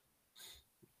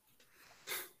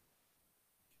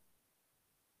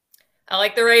 I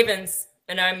like the Ravens,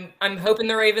 and I'm hoping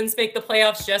the Ravens make the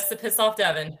playoffs just to piss off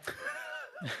Devin.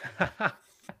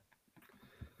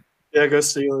 Yeah, go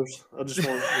Steelers. I just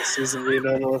want the season to be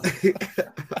done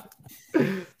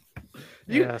with.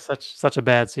 Yeah, such a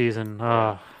bad season.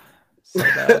 Oh, so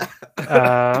bad.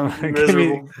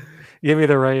 Give me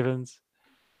the Ravens.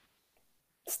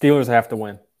 Steelers have to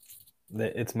win.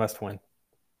 It's must win.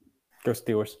 Go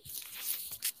Steelers.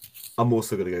 I'm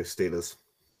also going to go Steelers.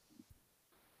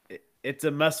 It's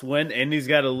a must win. Indy's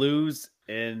got to lose,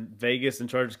 and Vegas and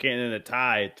Chargers can't end a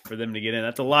tie for them to get in.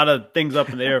 That's a lot of things up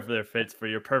in the air for their fits for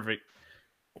your perfect.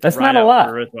 That's not a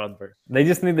lot. They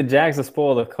just need the Jags to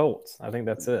spoil the Colts. I think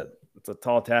that's it. It's a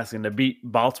tall task, and to beat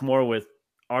Baltimore with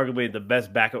arguably the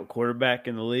best backup quarterback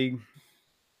in the league.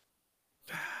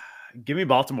 Give me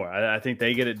Baltimore. I think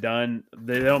they get it done.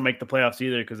 They don't make the playoffs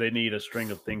either because they need a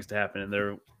string of things to happen in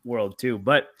their world too.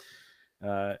 But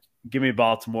give me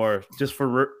Baltimore just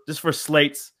for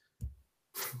Slate's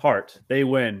heart. They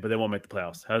win, but they won't make the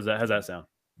playoffs. How's that sound?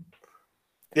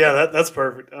 Yeah, that's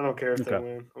perfect. I don't care if they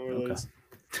win or lose.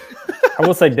 I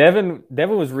will say Devin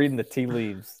was reading the tea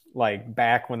leaves like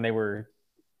back when they were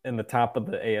in the top of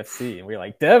the AFC, and we were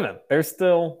like, Devin, they're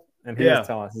still. And he was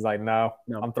telling us, he's like, no,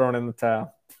 I'm throwing in the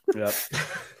towel. Yep.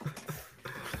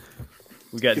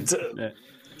 We got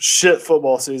shit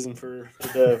football season for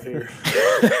Dev here.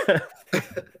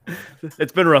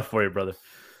 It's been rough for you, brother.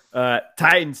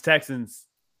 Titans, Texans,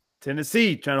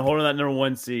 Tennessee trying to hold on that number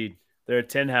 1 seed. They're a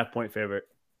 10.5 point favorite,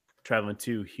 traveling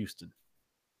to Houston.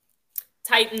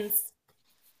 Titans.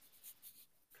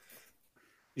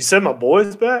 You said my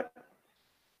boy's back?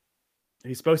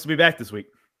 He's supposed to be back this week.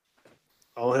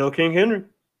 All hail King Henry.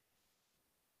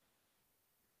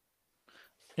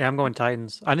 Yeah, I'm going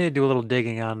Titans. I need to do a little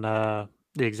digging on the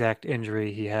exact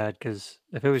injury he had, because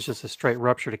if it was just a straight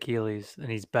ruptured Achilles and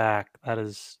he's back, that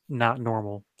is not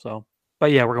normal. So,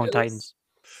 but yeah, we're going Titans.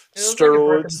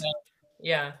 Steroids.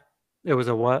 Yeah. It was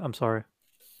a what? I'm sorry.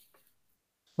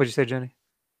 What'd you say, Jenny?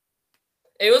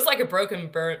 It was like a broken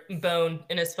bone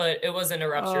in his foot. It wasn't a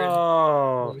ruptured.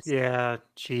 Oh, yeah.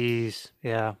 Jeez.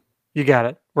 Yeah. You got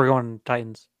it. We're going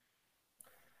Titans.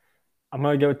 I'm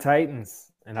going to go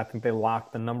Titans, and I think they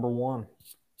lock the number 1.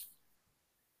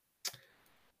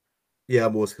 Yeah,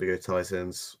 I'm also going to go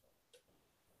Titans.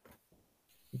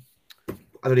 I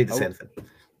don't need to say anything.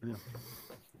 Yeah.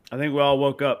 I think we all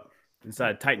woke up and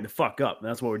decided to tighten the fuck up.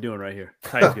 That's what we're doing right here.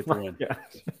 Titans get the win. Yeah.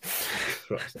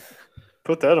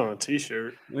 Put that on a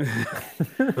T-shirt.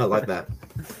 Not like that.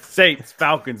 Saints,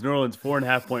 Falcons, New Orleans,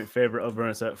 4.5 point favorite, over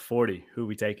us at 40. Who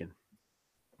we taking?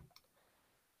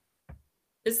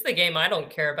 This is the game I don't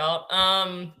care about.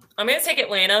 I'm going to take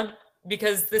Atlanta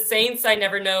because the Saints, I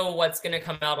never know what's going to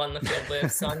come out on the field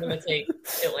with. So I'm going to take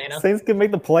Atlanta. Saints can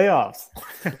make the playoffs.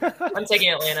 I'm taking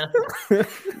Atlanta.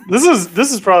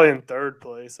 This is probably in third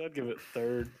place. I'd give it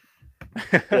third.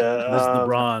 Yeah, This is the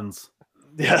bronze.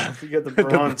 Yeah, you get the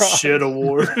bronze shit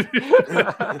award.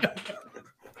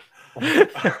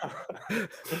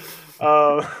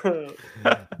 All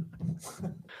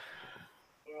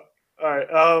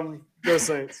right. Go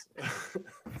Saints.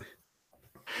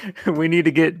 We need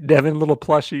to get Devin little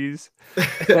plushies.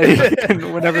 That he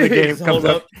can, whenever the game comes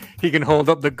up, he can hold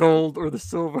up the gold or the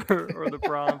silver or the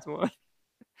bronze one.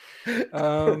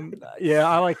 Yeah,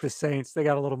 I like the Saints. They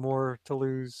got a little more to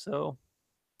lose, so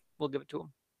we'll give it to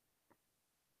them.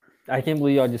 I can't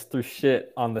believe y'all just threw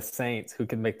shit on the Saints who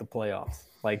can make the playoffs.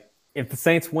 Like, if the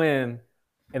Saints win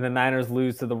and the Niners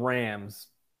lose to the Rams,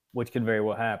 which could very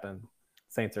well happen,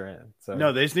 Saints are in. So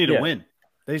no, they just need to win.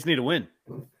 They just need to win.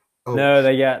 Oh. No,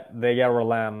 they got to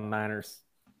rely on the Niners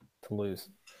to lose.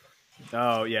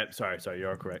 Oh yeah, sorry, you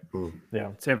are correct.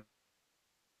 Yeah, San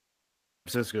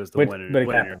Francisco is the winner. But it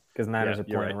happened because Niners are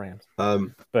playing the Rams.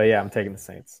 But yeah, I'm taking the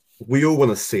Saints. We all want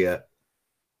to see it.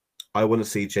 I want to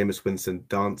see Jameis Winston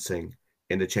dancing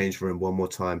in the change room one more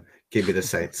time. Give me the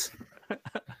Saints.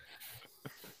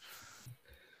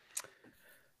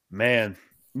 Man,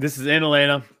 this is in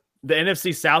Atlanta. The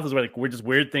NFC South is where just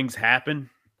weird things happen.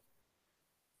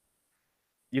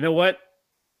 You know what?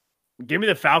 Give me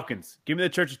the Falcons. Give me the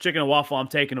Church of Chicken and Waffle. I'm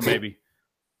taking them, baby.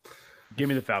 Give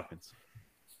me the Falcons.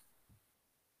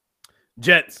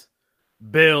 Jets,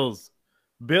 Bills.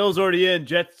 Bills already in.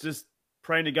 Jets just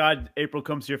praying to God April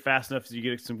comes here fast enough so you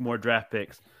get some more draft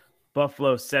picks.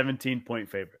 Buffalo, 17-point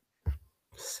favorite.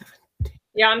 17.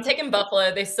 Yeah, I'm taking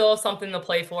Buffalo. They still have something to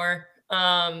play for.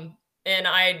 And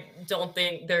I don't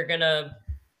think they're going to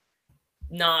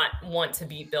not want to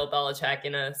beat Bill Belichick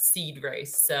in a seed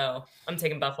race. So I'm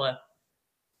taking Buffalo.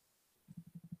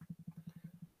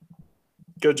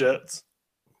 Go Jets.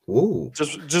 Ooh.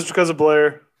 Just because of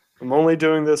Blair. I'm only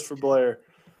doing this for Blair.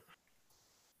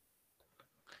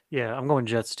 Yeah, I'm going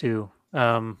Jets too.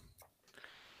 You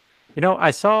know,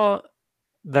 I saw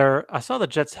the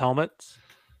Jets helmets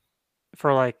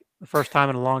for like the first time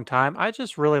in a long time. I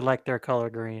just really like their color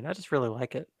green. I just really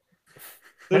like it.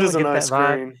 It is a nice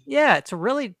green. Yeah, it's a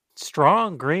really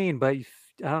strong green, but I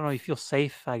don't know, you feel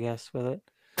safe, I guess, with it.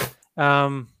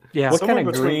 Yeah. What Somewhere kind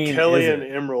of between green Kelly is and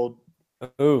it? Emerald.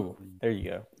 Oh, there you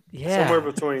go. Yeah. Somewhere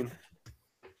between.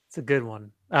 It's a good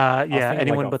one. Yeah,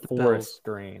 anyone like but the forest Bills.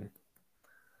 green.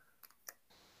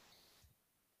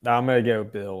 I'm gonna go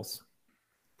Bills.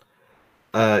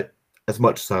 As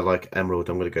much as I like Emerald,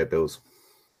 I'm going to go Bills.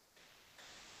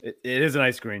 It is a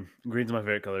nice green. Green's my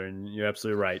favorite color, and you're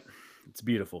absolutely right. It's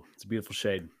beautiful. It's a beautiful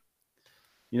shade.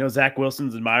 You know, Zach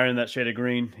Wilson's admiring that shade of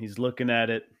green. He's looking at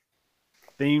it.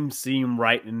 theme seem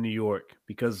right in New York?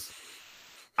 Because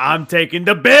I'm taking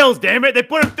the Bills, damn it. They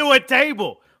put them through a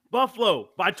table. Buffalo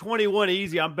by 21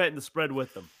 easy. I'm betting the spread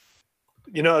with them.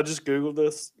 You know, I just Googled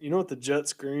this. You know what the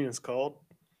Jets green is called?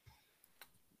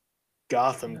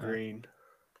 Gotham green.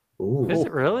 Ooh. Is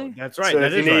it really? That's right. So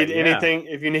that if you is need right, yeah.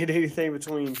 if you need anything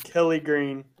between Kelly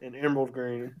green and emerald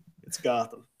green, it's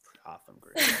Gotham. Gotham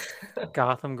green.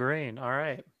 Gotham Green. All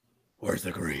right. Where's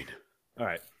the green? All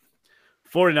right.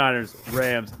 49ers,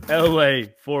 Rams, LA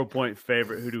 4-point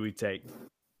favorite. Who do we take?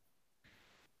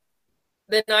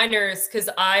 The Niners, because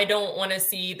I don't want to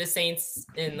see the Saints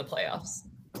in the playoffs.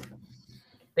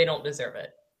 They don't deserve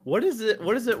it. What is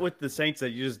it with the Saints that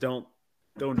you just don't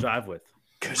jive with?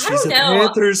 Because I she's a don't know.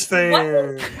 Panthers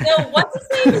fan. What's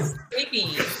his name is creepy.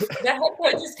 The head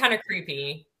coach is kind of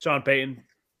creepy. Sean Payton.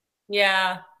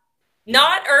 Yeah.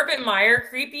 Not Urban Meyer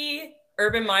creepy,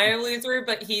 Urban Meyer loser,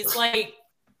 but he's like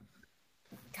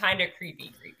kind of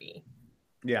creepy.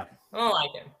 Yeah, I don't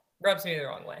like him. Rubs me the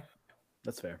wrong way.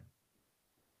 that's fair.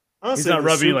 Honestly, He's not the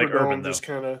rubbing you like Superdome Urban, just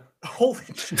though. kind of holy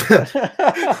shit.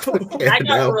 That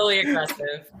got really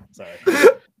aggressive. Sorry.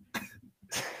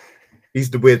 He's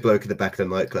the weird bloke in the back of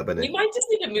the nightclub, isn't We he? might just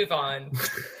need to move on.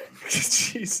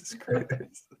 Jesus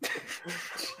Christ.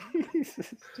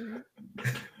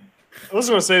 I was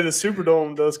gonna say the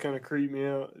Superdome does kind of creep me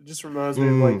out. It just reminds me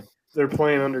of like they're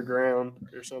playing underground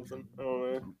or something. I don't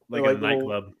know. Like They're a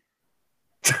nightclub.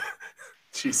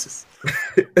 Jesus.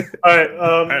 All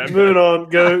right, moving on.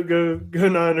 Go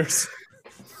Niners.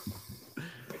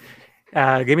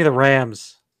 Give me the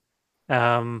Rams.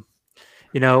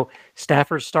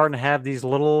 Stafford's starting to have these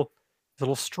little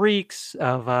streaks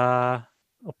of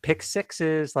pick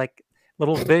sixes, like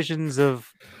little visions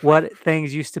of what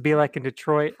things used to be like in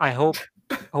Detroit. I hope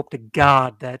to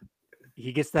God that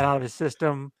he gets that out of his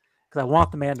system because I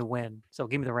want the man to win. So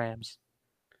give me the Rams.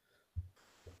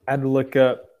 I had to look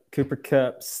up Cooper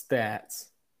Kupp's stats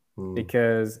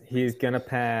because he's going to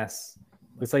pass.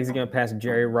 Looks like he's going to pass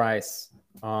Jerry Rice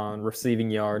on receiving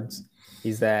yards.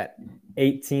 He's at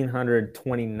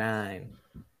 1,829.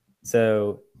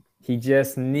 So he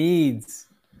just needs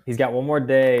 – he's got one more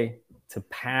day to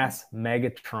pass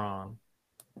Megatron.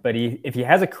 But if he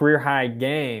has a career-high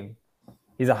game,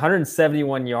 he's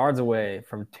 171 yards away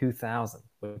from 2,000,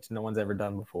 which no one's ever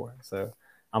done before. So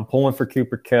I'm pulling for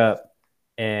Cooper Kupp,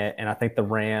 and I think the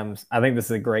Rams – I think this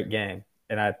is a great game.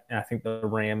 And I think the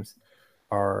Rams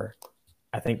are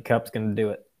 – I think Kupp's going to do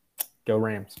it. Go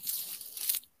Rams.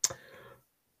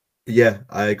 Yeah,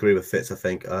 I agree with Fitz. I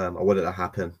think I want it to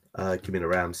happen. Give me the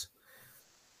Rams.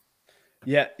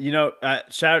 Yeah,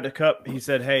 shout out to Kupp. He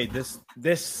said, "Hey, this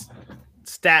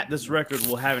record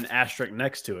will have an asterisk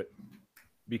next to it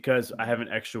because I have an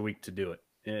extra week to do it."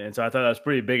 And so I thought that was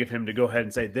pretty big of him to go ahead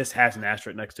and say this has an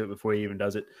asterisk next to it before he even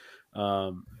does it.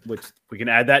 Which we can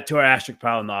add that to our asterisk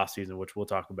pile in the offseason, which we'll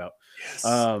talk about. Yes.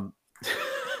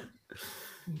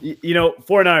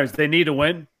 49ers, they need to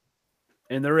win,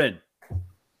 and they're in.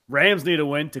 Rams need a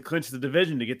win to clinch the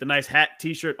division, to get the nice hat,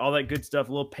 T-shirt, all that good stuff,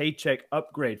 a little paycheck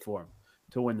upgrade for them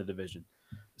to win the division.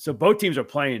 So both teams are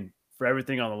playing for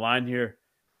everything on the line here.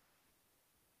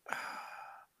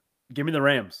 Give me the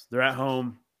Rams. They're at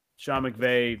home. Sean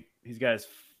McVay, he's got his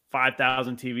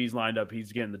 5,000 TVs lined up.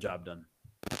 He's getting the job done.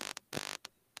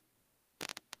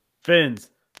 Fins,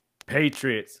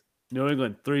 Patriots, New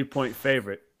England, 3-point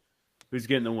favorite. Who's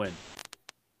getting the win?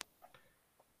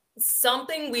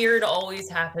 Something weird always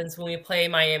happens when we play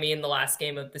Miami in the last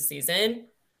game of the season.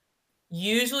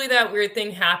 Usually that weird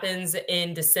thing happens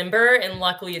in December, and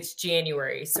luckily it's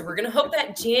January. So we're going to hope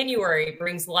that January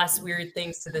brings less weird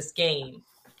things to this game.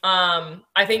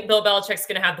 I think Bill Belichick's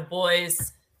going to have the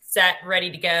boys set, ready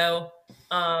to go.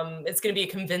 It's going to be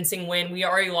a convincing win. We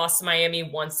already lost to Miami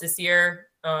once this year,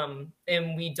 and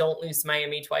we don't lose to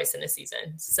Miami twice in a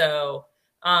season. So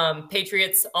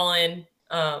Patriots all in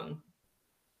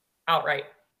outright.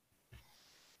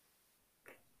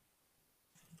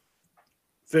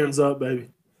 Fins up, baby.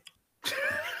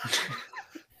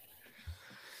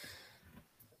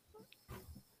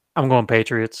 I'm going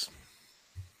Patriots.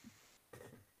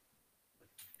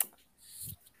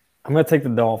 I'm going to take the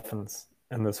Dolphins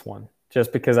in this one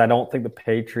just because I don't think the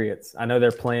Patriots – I know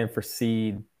they're playing for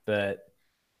seed, but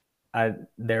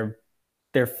their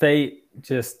fate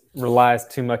just relies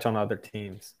too much on other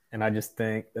teams. And I just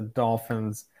think the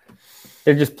Dolphins,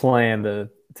 they're just playing to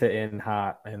end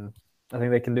hot, and I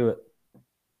think they can do it.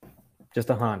 Just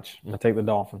a hunch. I'm going to take the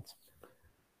Dolphins.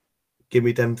 Give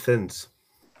me them Fins.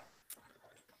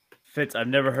 Fitz, I've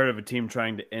never heard of a team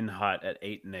trying to end hot at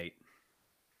 8-8.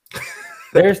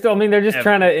 They're still – I mean, they're just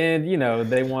trying to end –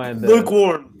 they wanted –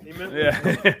 Lukewarm. You meant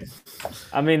Yeah.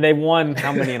 I mean, they won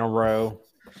how many in a row?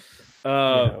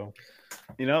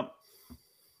 You know,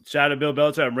 shout out to Bill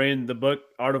Belichick. I'm reading the book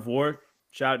Art of War.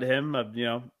 Shout out to him. You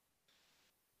know,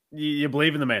 you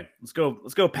believe in the man. Let's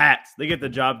go, Pats. They get the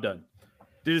job done.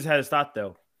 Dude just had his thought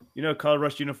though. You know, color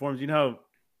rush uniforms. You know how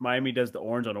Miami does the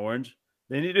orange on orange.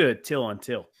 They need to do a teal on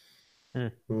teal.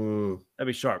 That'd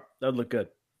be sharp. That'd look good.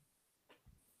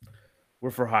 We're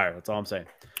for hire. That's all I'm saying.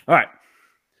 All right,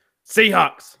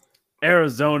 Seahawks,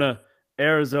 Arizona,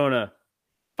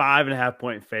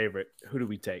 5.5-point favorite. Who do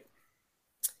we take?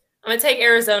 I'm going to take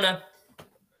Arizona.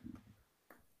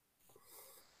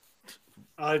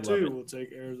 I too will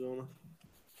take Arizona.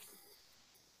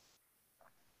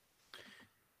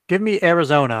 Give me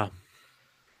Arizona.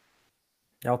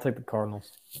 I'll take the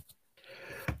Cardinals.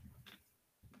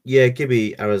 Yeah, give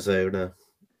me Arizona.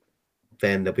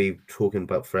 Then they'll be talking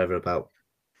about forever about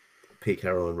Pete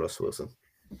Carroll and Russ Wilson.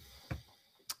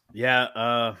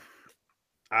 Yeah,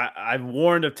 I've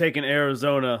warned of taking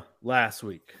Arizona last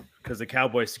week because the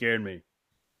Cowboys scared me.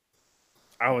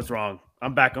 I was wrong.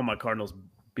 I'm back on my Cardinals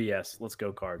BS. Let's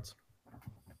go, Cards.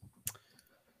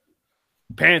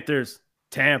 Panthers,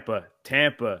 Tampa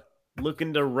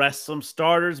looking to rest some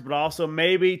starters, but also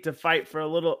maybe to fight for a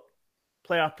little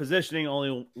playoff positioning.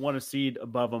 Only one a seed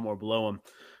above them or below them.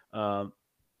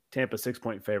 Tampa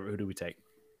 6-point favorite. Who do we take?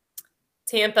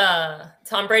 Tampa.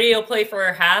 Tom Brady will play for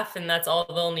a half, and that's all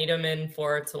they'll need him in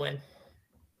for to win.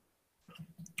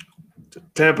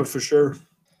 Tampa for sure.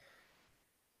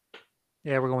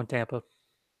 Yeah, we're going Tampa.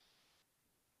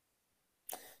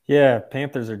 Yeah,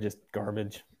 Panthers are just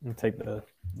garbage. I'll take the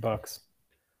Bucks.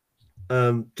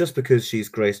 Just because she's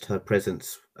graced her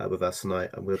presence with us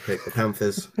tonight, I'm going to pick the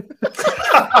Panthers.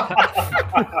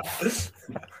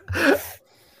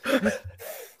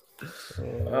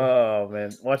 Oh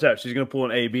man, watch out! She's gonna pull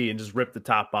an AB and just rip the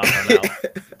top off on out.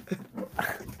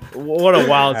 What a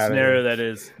wild scenario that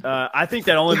is. I think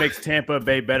that only makes Tampa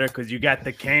Bay better because you got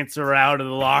the cancer out of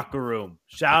the locker room.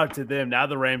 Shout out to them. Now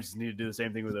the Rams need to do the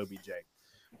same thing with OBJ.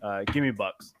 Give me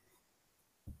Bucks.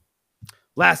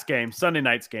 Last game, Sunday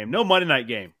night's game. No Monday night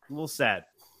game. A little sad.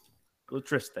 A little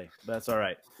triste, but that's all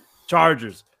right.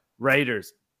 Chargers,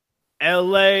 Raiders.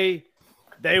 LA,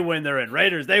 they win, they're in.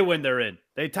 Raiders, they win, they're in.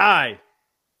 They tie.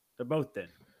 They're both in.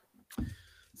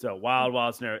 So,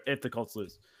 wild scenario if the Colts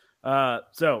lose.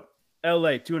 So,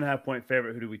 LA, 2.5-point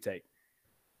favorite. Who do we take?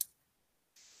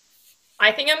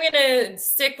 I think I'm going to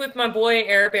stick with my boy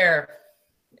Air Bear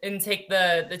and take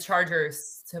the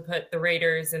Chargers to put the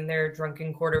Raiders and their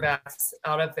drunken quarterbacks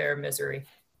out of their misery.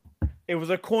 It was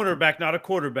a cornerback, not a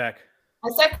quarterback. I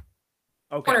said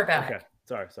Okay. cornerback.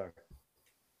 Sorry.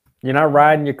 You're not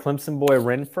riding your Clemson boy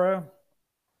Renfro?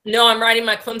 No, I'm riding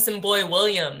my Clemson boy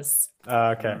Williams.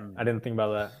 Okay. I didn't think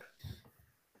about that.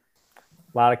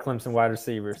 A lot of Clemson wide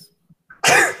receivers.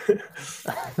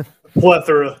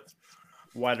 Plethora.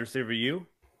 Wide receiver, you?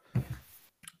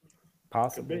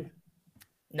 Possibly.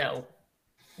 No.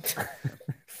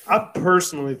 I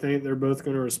personally think they're both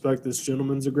going to respect this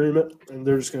gentleman's agreement, and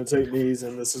they're just going to take knees,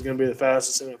 and this is going to be the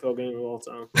fastest NFL game of all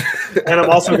time. And I'm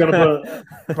also going to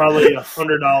put probably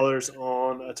 $100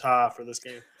 on a tie for this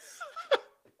game.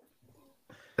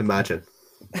 Imagine.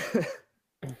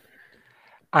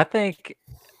 I think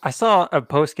I saw a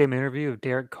post-game interview of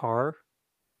Derek Carr,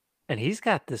 and he's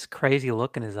got this crazy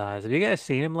look in his eyes. Have you guys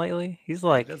seen him lately? He's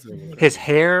like, his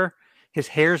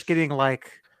hair's getting like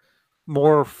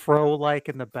more fro-like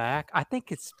in the back. I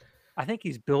think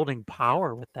he's building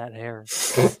power with that hair.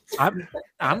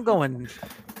 I'm going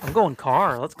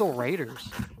Carr. Let's go Raiders.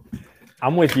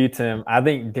 I'm with you, Tim. I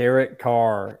think Derek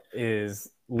Carr is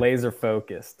laser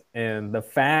focused, and the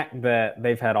fact that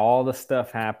they've had all the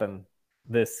stuff happen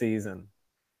this season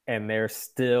and they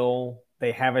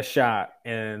have a shot,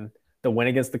 and the win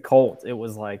against the Colts, it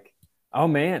was like, oh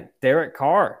man, Derek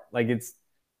Carr, like it's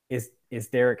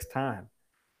Derek's time.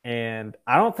 And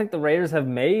I don't think the Raiders have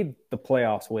made the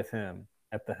playoffs with him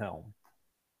at the helm.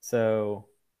 So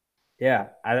yeah,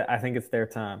 I think it's their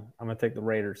time. I'm gonna take the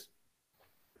Raiders.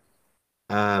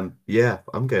 Yeah,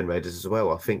 I'm going Raiders as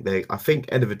well. I think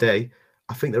end of the day,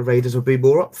 I think the Raiders will be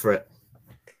more up for it.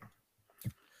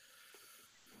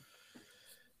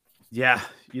 Yeah,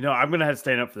 I'm going to have to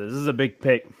stand up for this. This is a big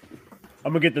pick.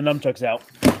 I'm going to get the nunchucks out.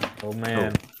 Oh,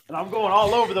 man. And I'm going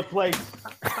all over the place.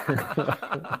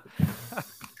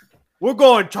 We're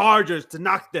going Chargers to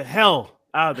knock the hell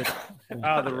out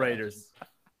of the Raiders.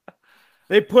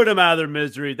 They put them out of their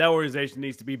misery. That organization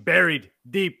needs to be buried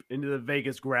deep into the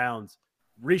Vegas grounds,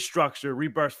 restructure,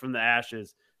 rebirth from the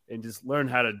ashes, and just learn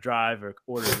how to drive or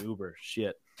order an Uber.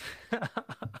 Shit.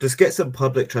 Just get some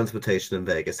public transportation in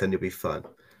Vegas and you'll be fun.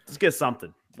 Just get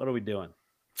something. What are we doing?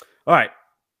 All right,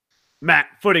 Matt,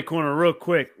 footy corner, real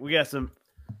quick. We got some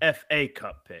FA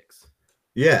Cup picks.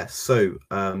 Yeah, so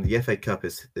the FA Cup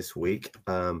is this week.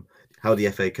 How the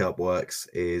FA Cup works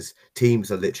is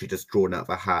teams are literally just drawn out of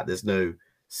a hat. There's no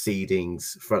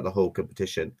seedings throughout the whole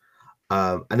competition.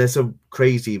 And there's some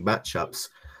crazy matchups.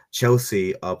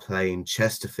 Chelsea are playing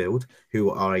Chesterfield,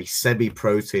 who are a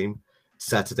semi-pro team,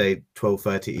 Saturday,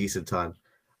 12:30 Eastern time.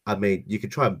 I mean, you can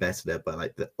try and bet on it, but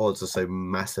like the odds are so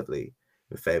massively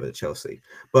in favour of Chelsea.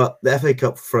 But the FA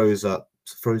Cup throws up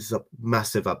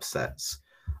massive upsets.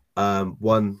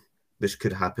 One which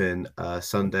could happen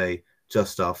Sunday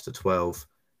just after 12.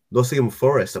 Nottingham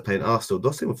Forest are playing Arsenal.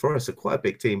 Nottingham Forest are quite a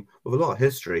big team with a lot of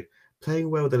history, playing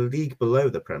well the league below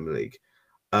the Premier League.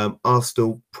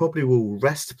 Arsenal probably will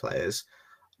rest players.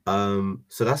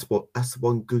 So that's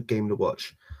one good game to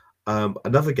watch.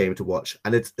 Another game to watch,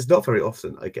 and it's not very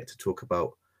often I get to talk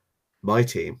about my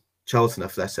team, Charlton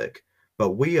Athletic,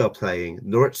 but we are playing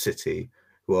Norwich City,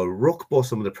 who are rock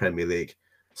bottom of the Premier League.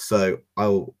 So I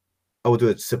will do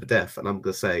a sip of death, and I'm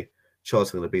going to say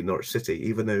Charlton are going to beat Norwich City,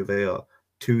 even though they are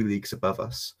 2 leagues above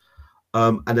us.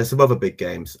 And there's some other big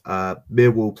games.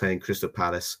 Millwall playing Crystal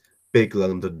Palace, big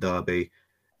London derby.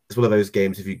 It's one of those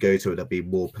games, if you go to it, there'll be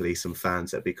more police and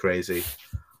fans. That'd be crazy.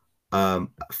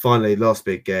 Finally, last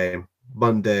big game,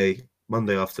 Monday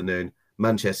afternoon,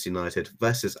 Manchester United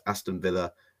versus Aston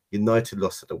Villa. United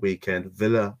lost at the weekend.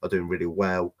 Villa are doing really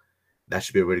well. That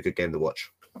should be a really good game to watch.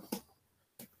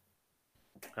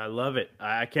 I love it.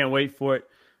 I can't wait for it.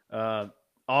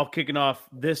 All kicking off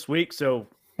this week, so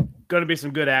going to be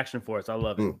some good action for us. I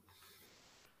love it.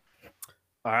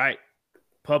 All right,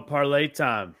 pub parlay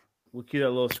time. We'll keep that a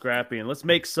little scrappy, and let's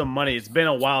make some money. It's been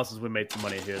a while since we made some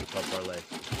money here at the pub parlay.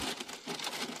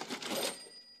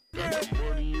 I got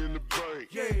money in the bank.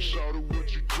 Yeah. Shout out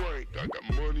what you drink. I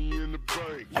got money in the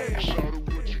bank. Yeah. Shout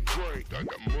out what you drink. I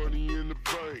got money in the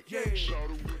bank. Yeah. Shout out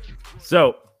what you drink.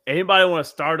 So, anybody want to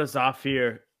start us off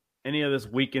here? Any of this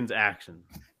weekend's action?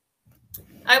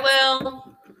 I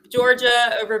will.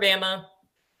 Georgia over Bama,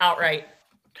 outright.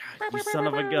 God, you son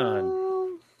of a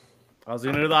gun. I was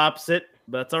going to do the opposite,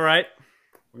 but that's all right.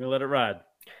 We're going to let it ride.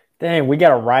 Dang, we got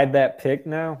to ride that pick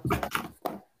now?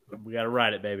 We got to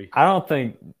ride it, baby. I don't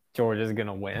think Georgia's going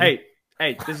to win.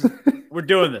 Hey, we're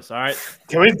doing this, all right?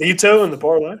 Can we veto in the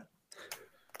parlay?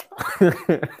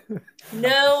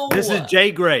 No. This is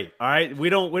Jay Gray, all right? We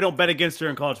don't bet against her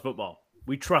in college football.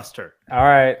 We trust her. All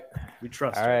right. We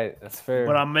trust All her. right, that's fair.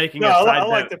 But I'm making No, a side I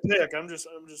like bet. the pick. I'm just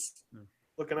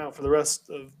looking out for the rest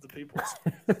of the people.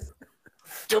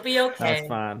 You'll be okay. That's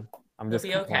fine. I'm just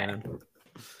You'll be okay.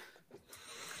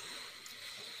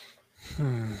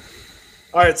 complaining.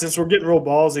 All right, since we're getting real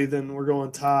ballsy, then we're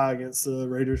going tie against the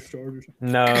Raiders Chargers.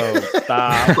 No,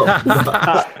 stop.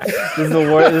 This is the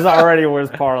worst. This is already the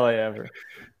worst parlay ever.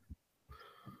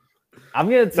 I'm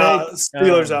gonna take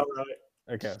Steelers outright.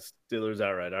 Okay. Steelers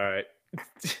outright. All right.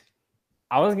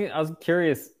 I was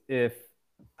curious if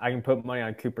I can put money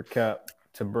on Cooper Kupp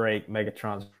to break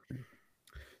Megatron's.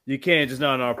 You can, just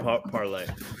not on our parlay.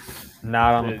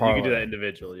 Not on the parlay. You can do that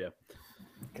individual, yeah.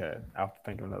 Okay, I'll have to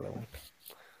think of another one.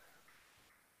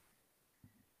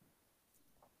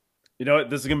 You know what?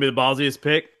 This is going to be the ballsiest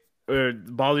pick, or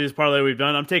the ballsiest parlay we've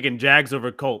done. I'm taking Jags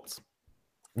over Colts.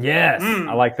 Yes,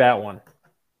 I like that one.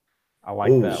 I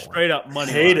like Ooh. that one. Straight up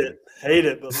money. Hate line.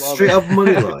 it, but love Straight it. up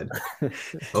money line.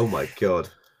 Oh my god.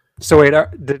 So wait,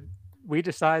 did we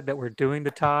decide that we're doing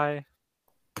the tie,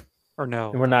 or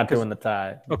no? We're not doing the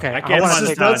tie. Okay, I can't wanna find the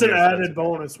take- tie. That's an here, added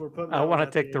bonus. We're putting. I want to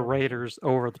to take the Raiders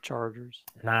over the Chargers.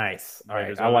 Nice. All right,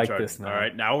 Raiders I over like Chargers. this now. All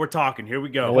right, now we're talking. Here we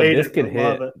go. Oh, wait, Hate this it, could but hit.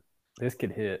 love it. This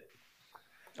could hit.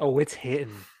 Oh, it's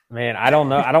hitting. Man, I don't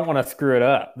know. I don't want to screw it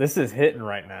up. This is hitting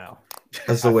right now.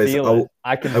 As I always, feel it.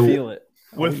 I can feel it.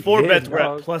 With Oh, 4 yeah, bets, we're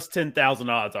dog. at plus 10,000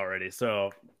 odds already.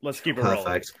 So let's keep it rolling.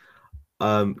 perfect.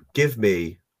 Give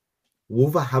me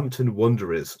Wolverhampton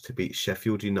Wanderers to beat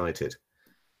Sheffield United.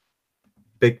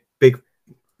 Big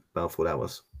mouthful that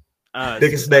was.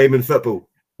 Biggest name in football.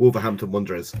 Wolverhampton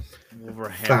Wanderers.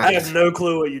 Wolverhampton. I have no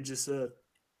clue what you just said.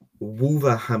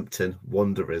 Wolverhampton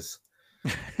Wanderers.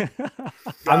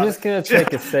 I'm just gonna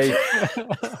take a safe.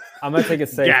 I'm gonna take a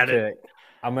safe Got it. pick.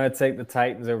 I'm gonna take the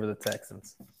Titans over the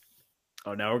Texans,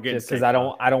 Oh, now we're getting just because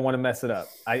safe. I don't want to mess it up.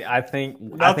 I think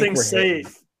Nothing's we're hitting.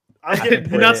 safe. I'm getting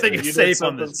pissed Nothing that is you safe did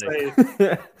on this something thing.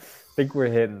 safe. I think we're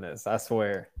hitting this. I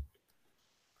swear.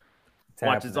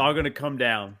 Watch, happening. it's all going to come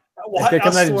down. It's gonna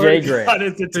come out of Jay Gray.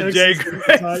 To Jay Texas Gray. beat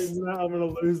the Titans, now I'm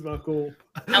going to lose my cool.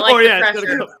 I like the it's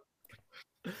pressure.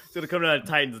 going to come down to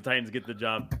Titans. The Titans get the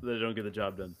job. They don't get the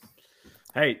job done.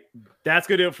 Hey, that's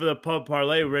going to do it for the pub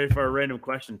parlay. We're ready for our random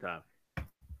question time.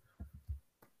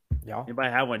 Y'all? Anybody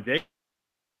have one, Jake?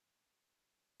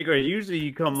 Usually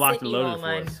you come locked and Sent you all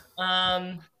loaded for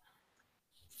mine. us.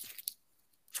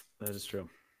 That is true.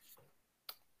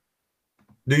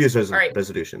 New Year's right.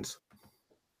 resolutions.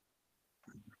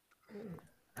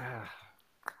 I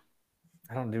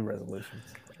don't do resolutions.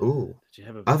 Ooh, Did you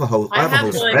have I have a whole I have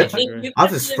one. spreadsheet. I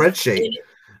have a spreadsheet.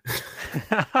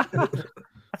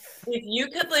 If you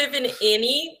could live in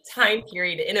any time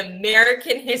period in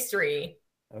American history,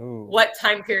 Oh, what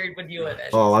time period would you live in?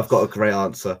 Oh, I've got a great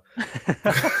answer.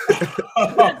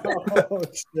 Oh,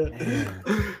 shit.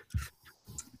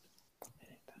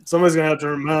 Somebody's gonna have to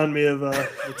remind me of the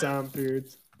time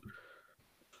periods.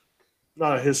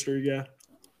 Not a history guy.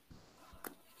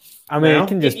 I mean, Now? it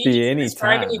can If just you be just any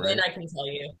describe time. an event, Right? I can tell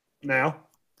you. Now,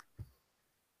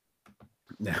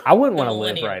 I wouldn't want to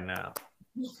live millennium. right now.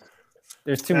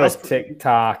 There's too Now much it's pretty-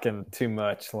 TikTok and too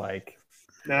much like.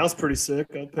 now it's pretty sick.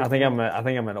 I think I'm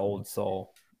an old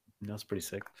soul. That's pretty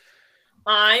sick.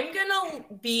 I'm gonna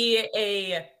be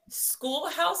a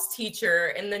schoolhouse teacher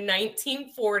in the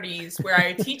 1940s where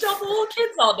I teach all the little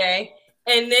kids all day,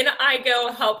 and then I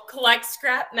go help collect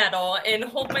scrap metal and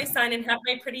hold my sign and have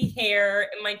my pretty hair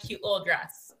and my cute little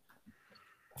dress.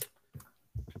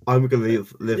 I'm gonna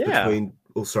live Yeah. between.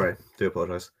 Oh, sorry. Do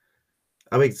apologize.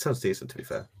 I mean, it sounds decent to be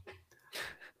fair.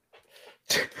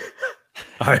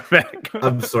 All right, back.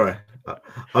 I'm sorry.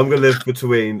 I'm gonna live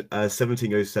between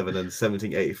 1707 and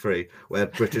 1783, where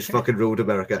British fucking ruled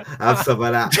America. Have some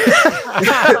of that.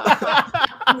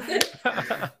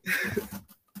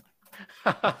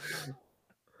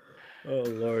 Oh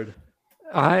Lord.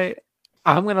 I'm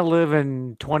gonna live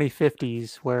in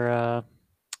 2050s where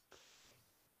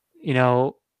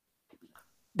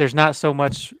there's not so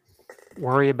much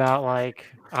worry about like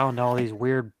I don't know these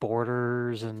weird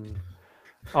borders and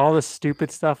all this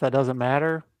stupid stuff that doesn't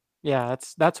matter. Yeah,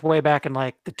 that's way back in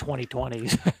like the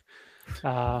 2020s.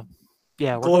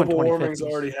 Yeah, we're global going warming's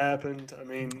 2050s. already happened. I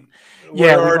mean,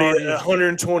 Yeah, we're we've already already- at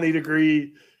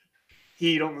 120-degree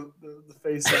heat on the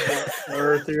face of the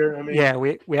earth here. I mean, Yeah,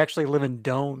 we actually live in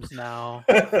domes now,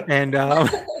 and you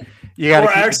got to we're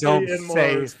keep the actually domes in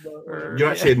Mars. safe. But or-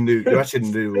 You're actually in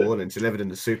New Orleans. You're living in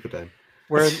the Superdome.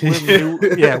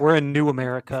 We're in New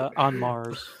America on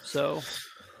Mars. So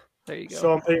there you go.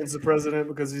 Sean Payton's the president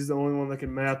because he's the only one that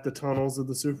can map the tunnels of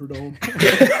the Superdome.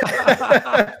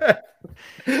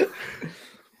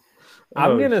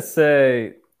 I'm Oh, gonna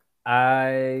say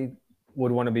I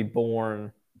would want to be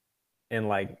born in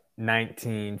like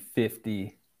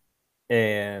 1950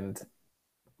 and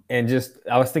just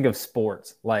I was thinking of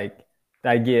sports. Like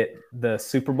I get the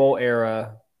Super Bowl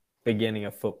era beginning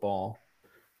of football.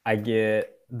 I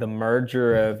get the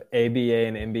merger of ABA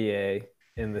and NBA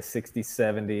in the 60s,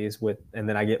 70s and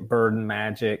then I get Bird and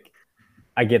Magic.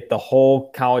 I get the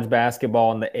whole college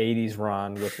basketball in the 80s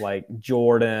run with like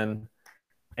Jordan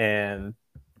and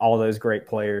all those great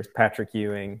players, Patrick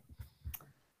Ewing.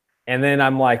 And then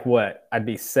I'm like, what? I'd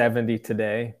be 70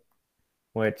 today,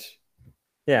 which,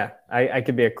 yeah, I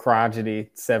could be a crotchety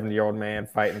 70-year-old man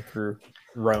fighting through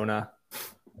Rona.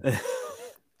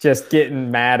 Just getting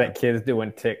mad at kids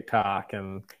doing TikTok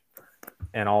and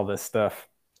all this stuff.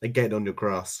 And getting on your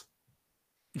grass.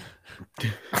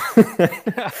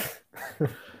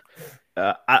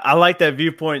 I like that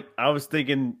viewpoint. I was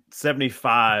thinking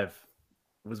 75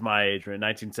 was my age, right?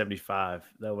 1975.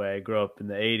 That way I grow up in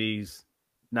the 80s,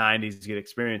 90s, get to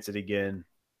experience it again.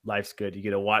 Life's good. You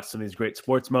get to watch some of these great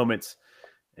sports moments,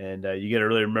 and you get to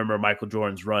really remember Michael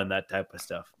Jordan's run, that type of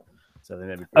stuff. So I think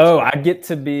that'd be pretty Oh, sweet. I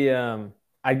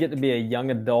get to be a young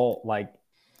adult, like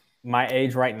my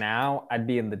age right now. I'd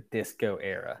be in the disco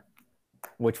era,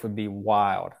 which would be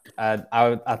wild.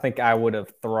 I think I would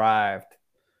have thrived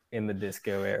in the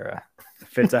disco era.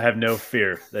 Fitz, I have no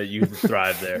fear that you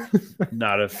thrive there.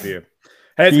 Not a fear.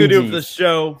 Hey, it's going to do it for the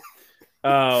show.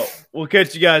 We'll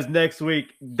catch you guys next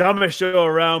week. Dumbest show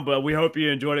around, but we hope you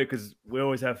enjoyed it because we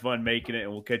always have fun making it.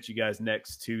 And we'll catch you guys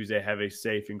next Tuesday. Have a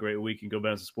safe and great week and go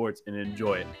balance the sports and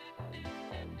enjoy it.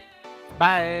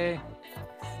 Bye.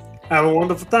 Have a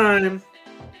wonderful time.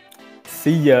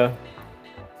 See ya.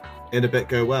 In a bit,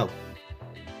 go well.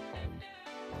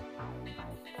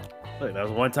 Look, that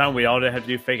was one time we all didn't have to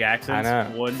do fake accents. I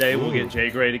know. One day we'll get Jay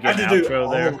Gray to I get had an to do outro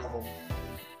all there. of them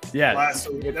Yeah,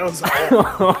 last week. That was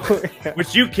awful.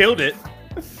 which you killed it.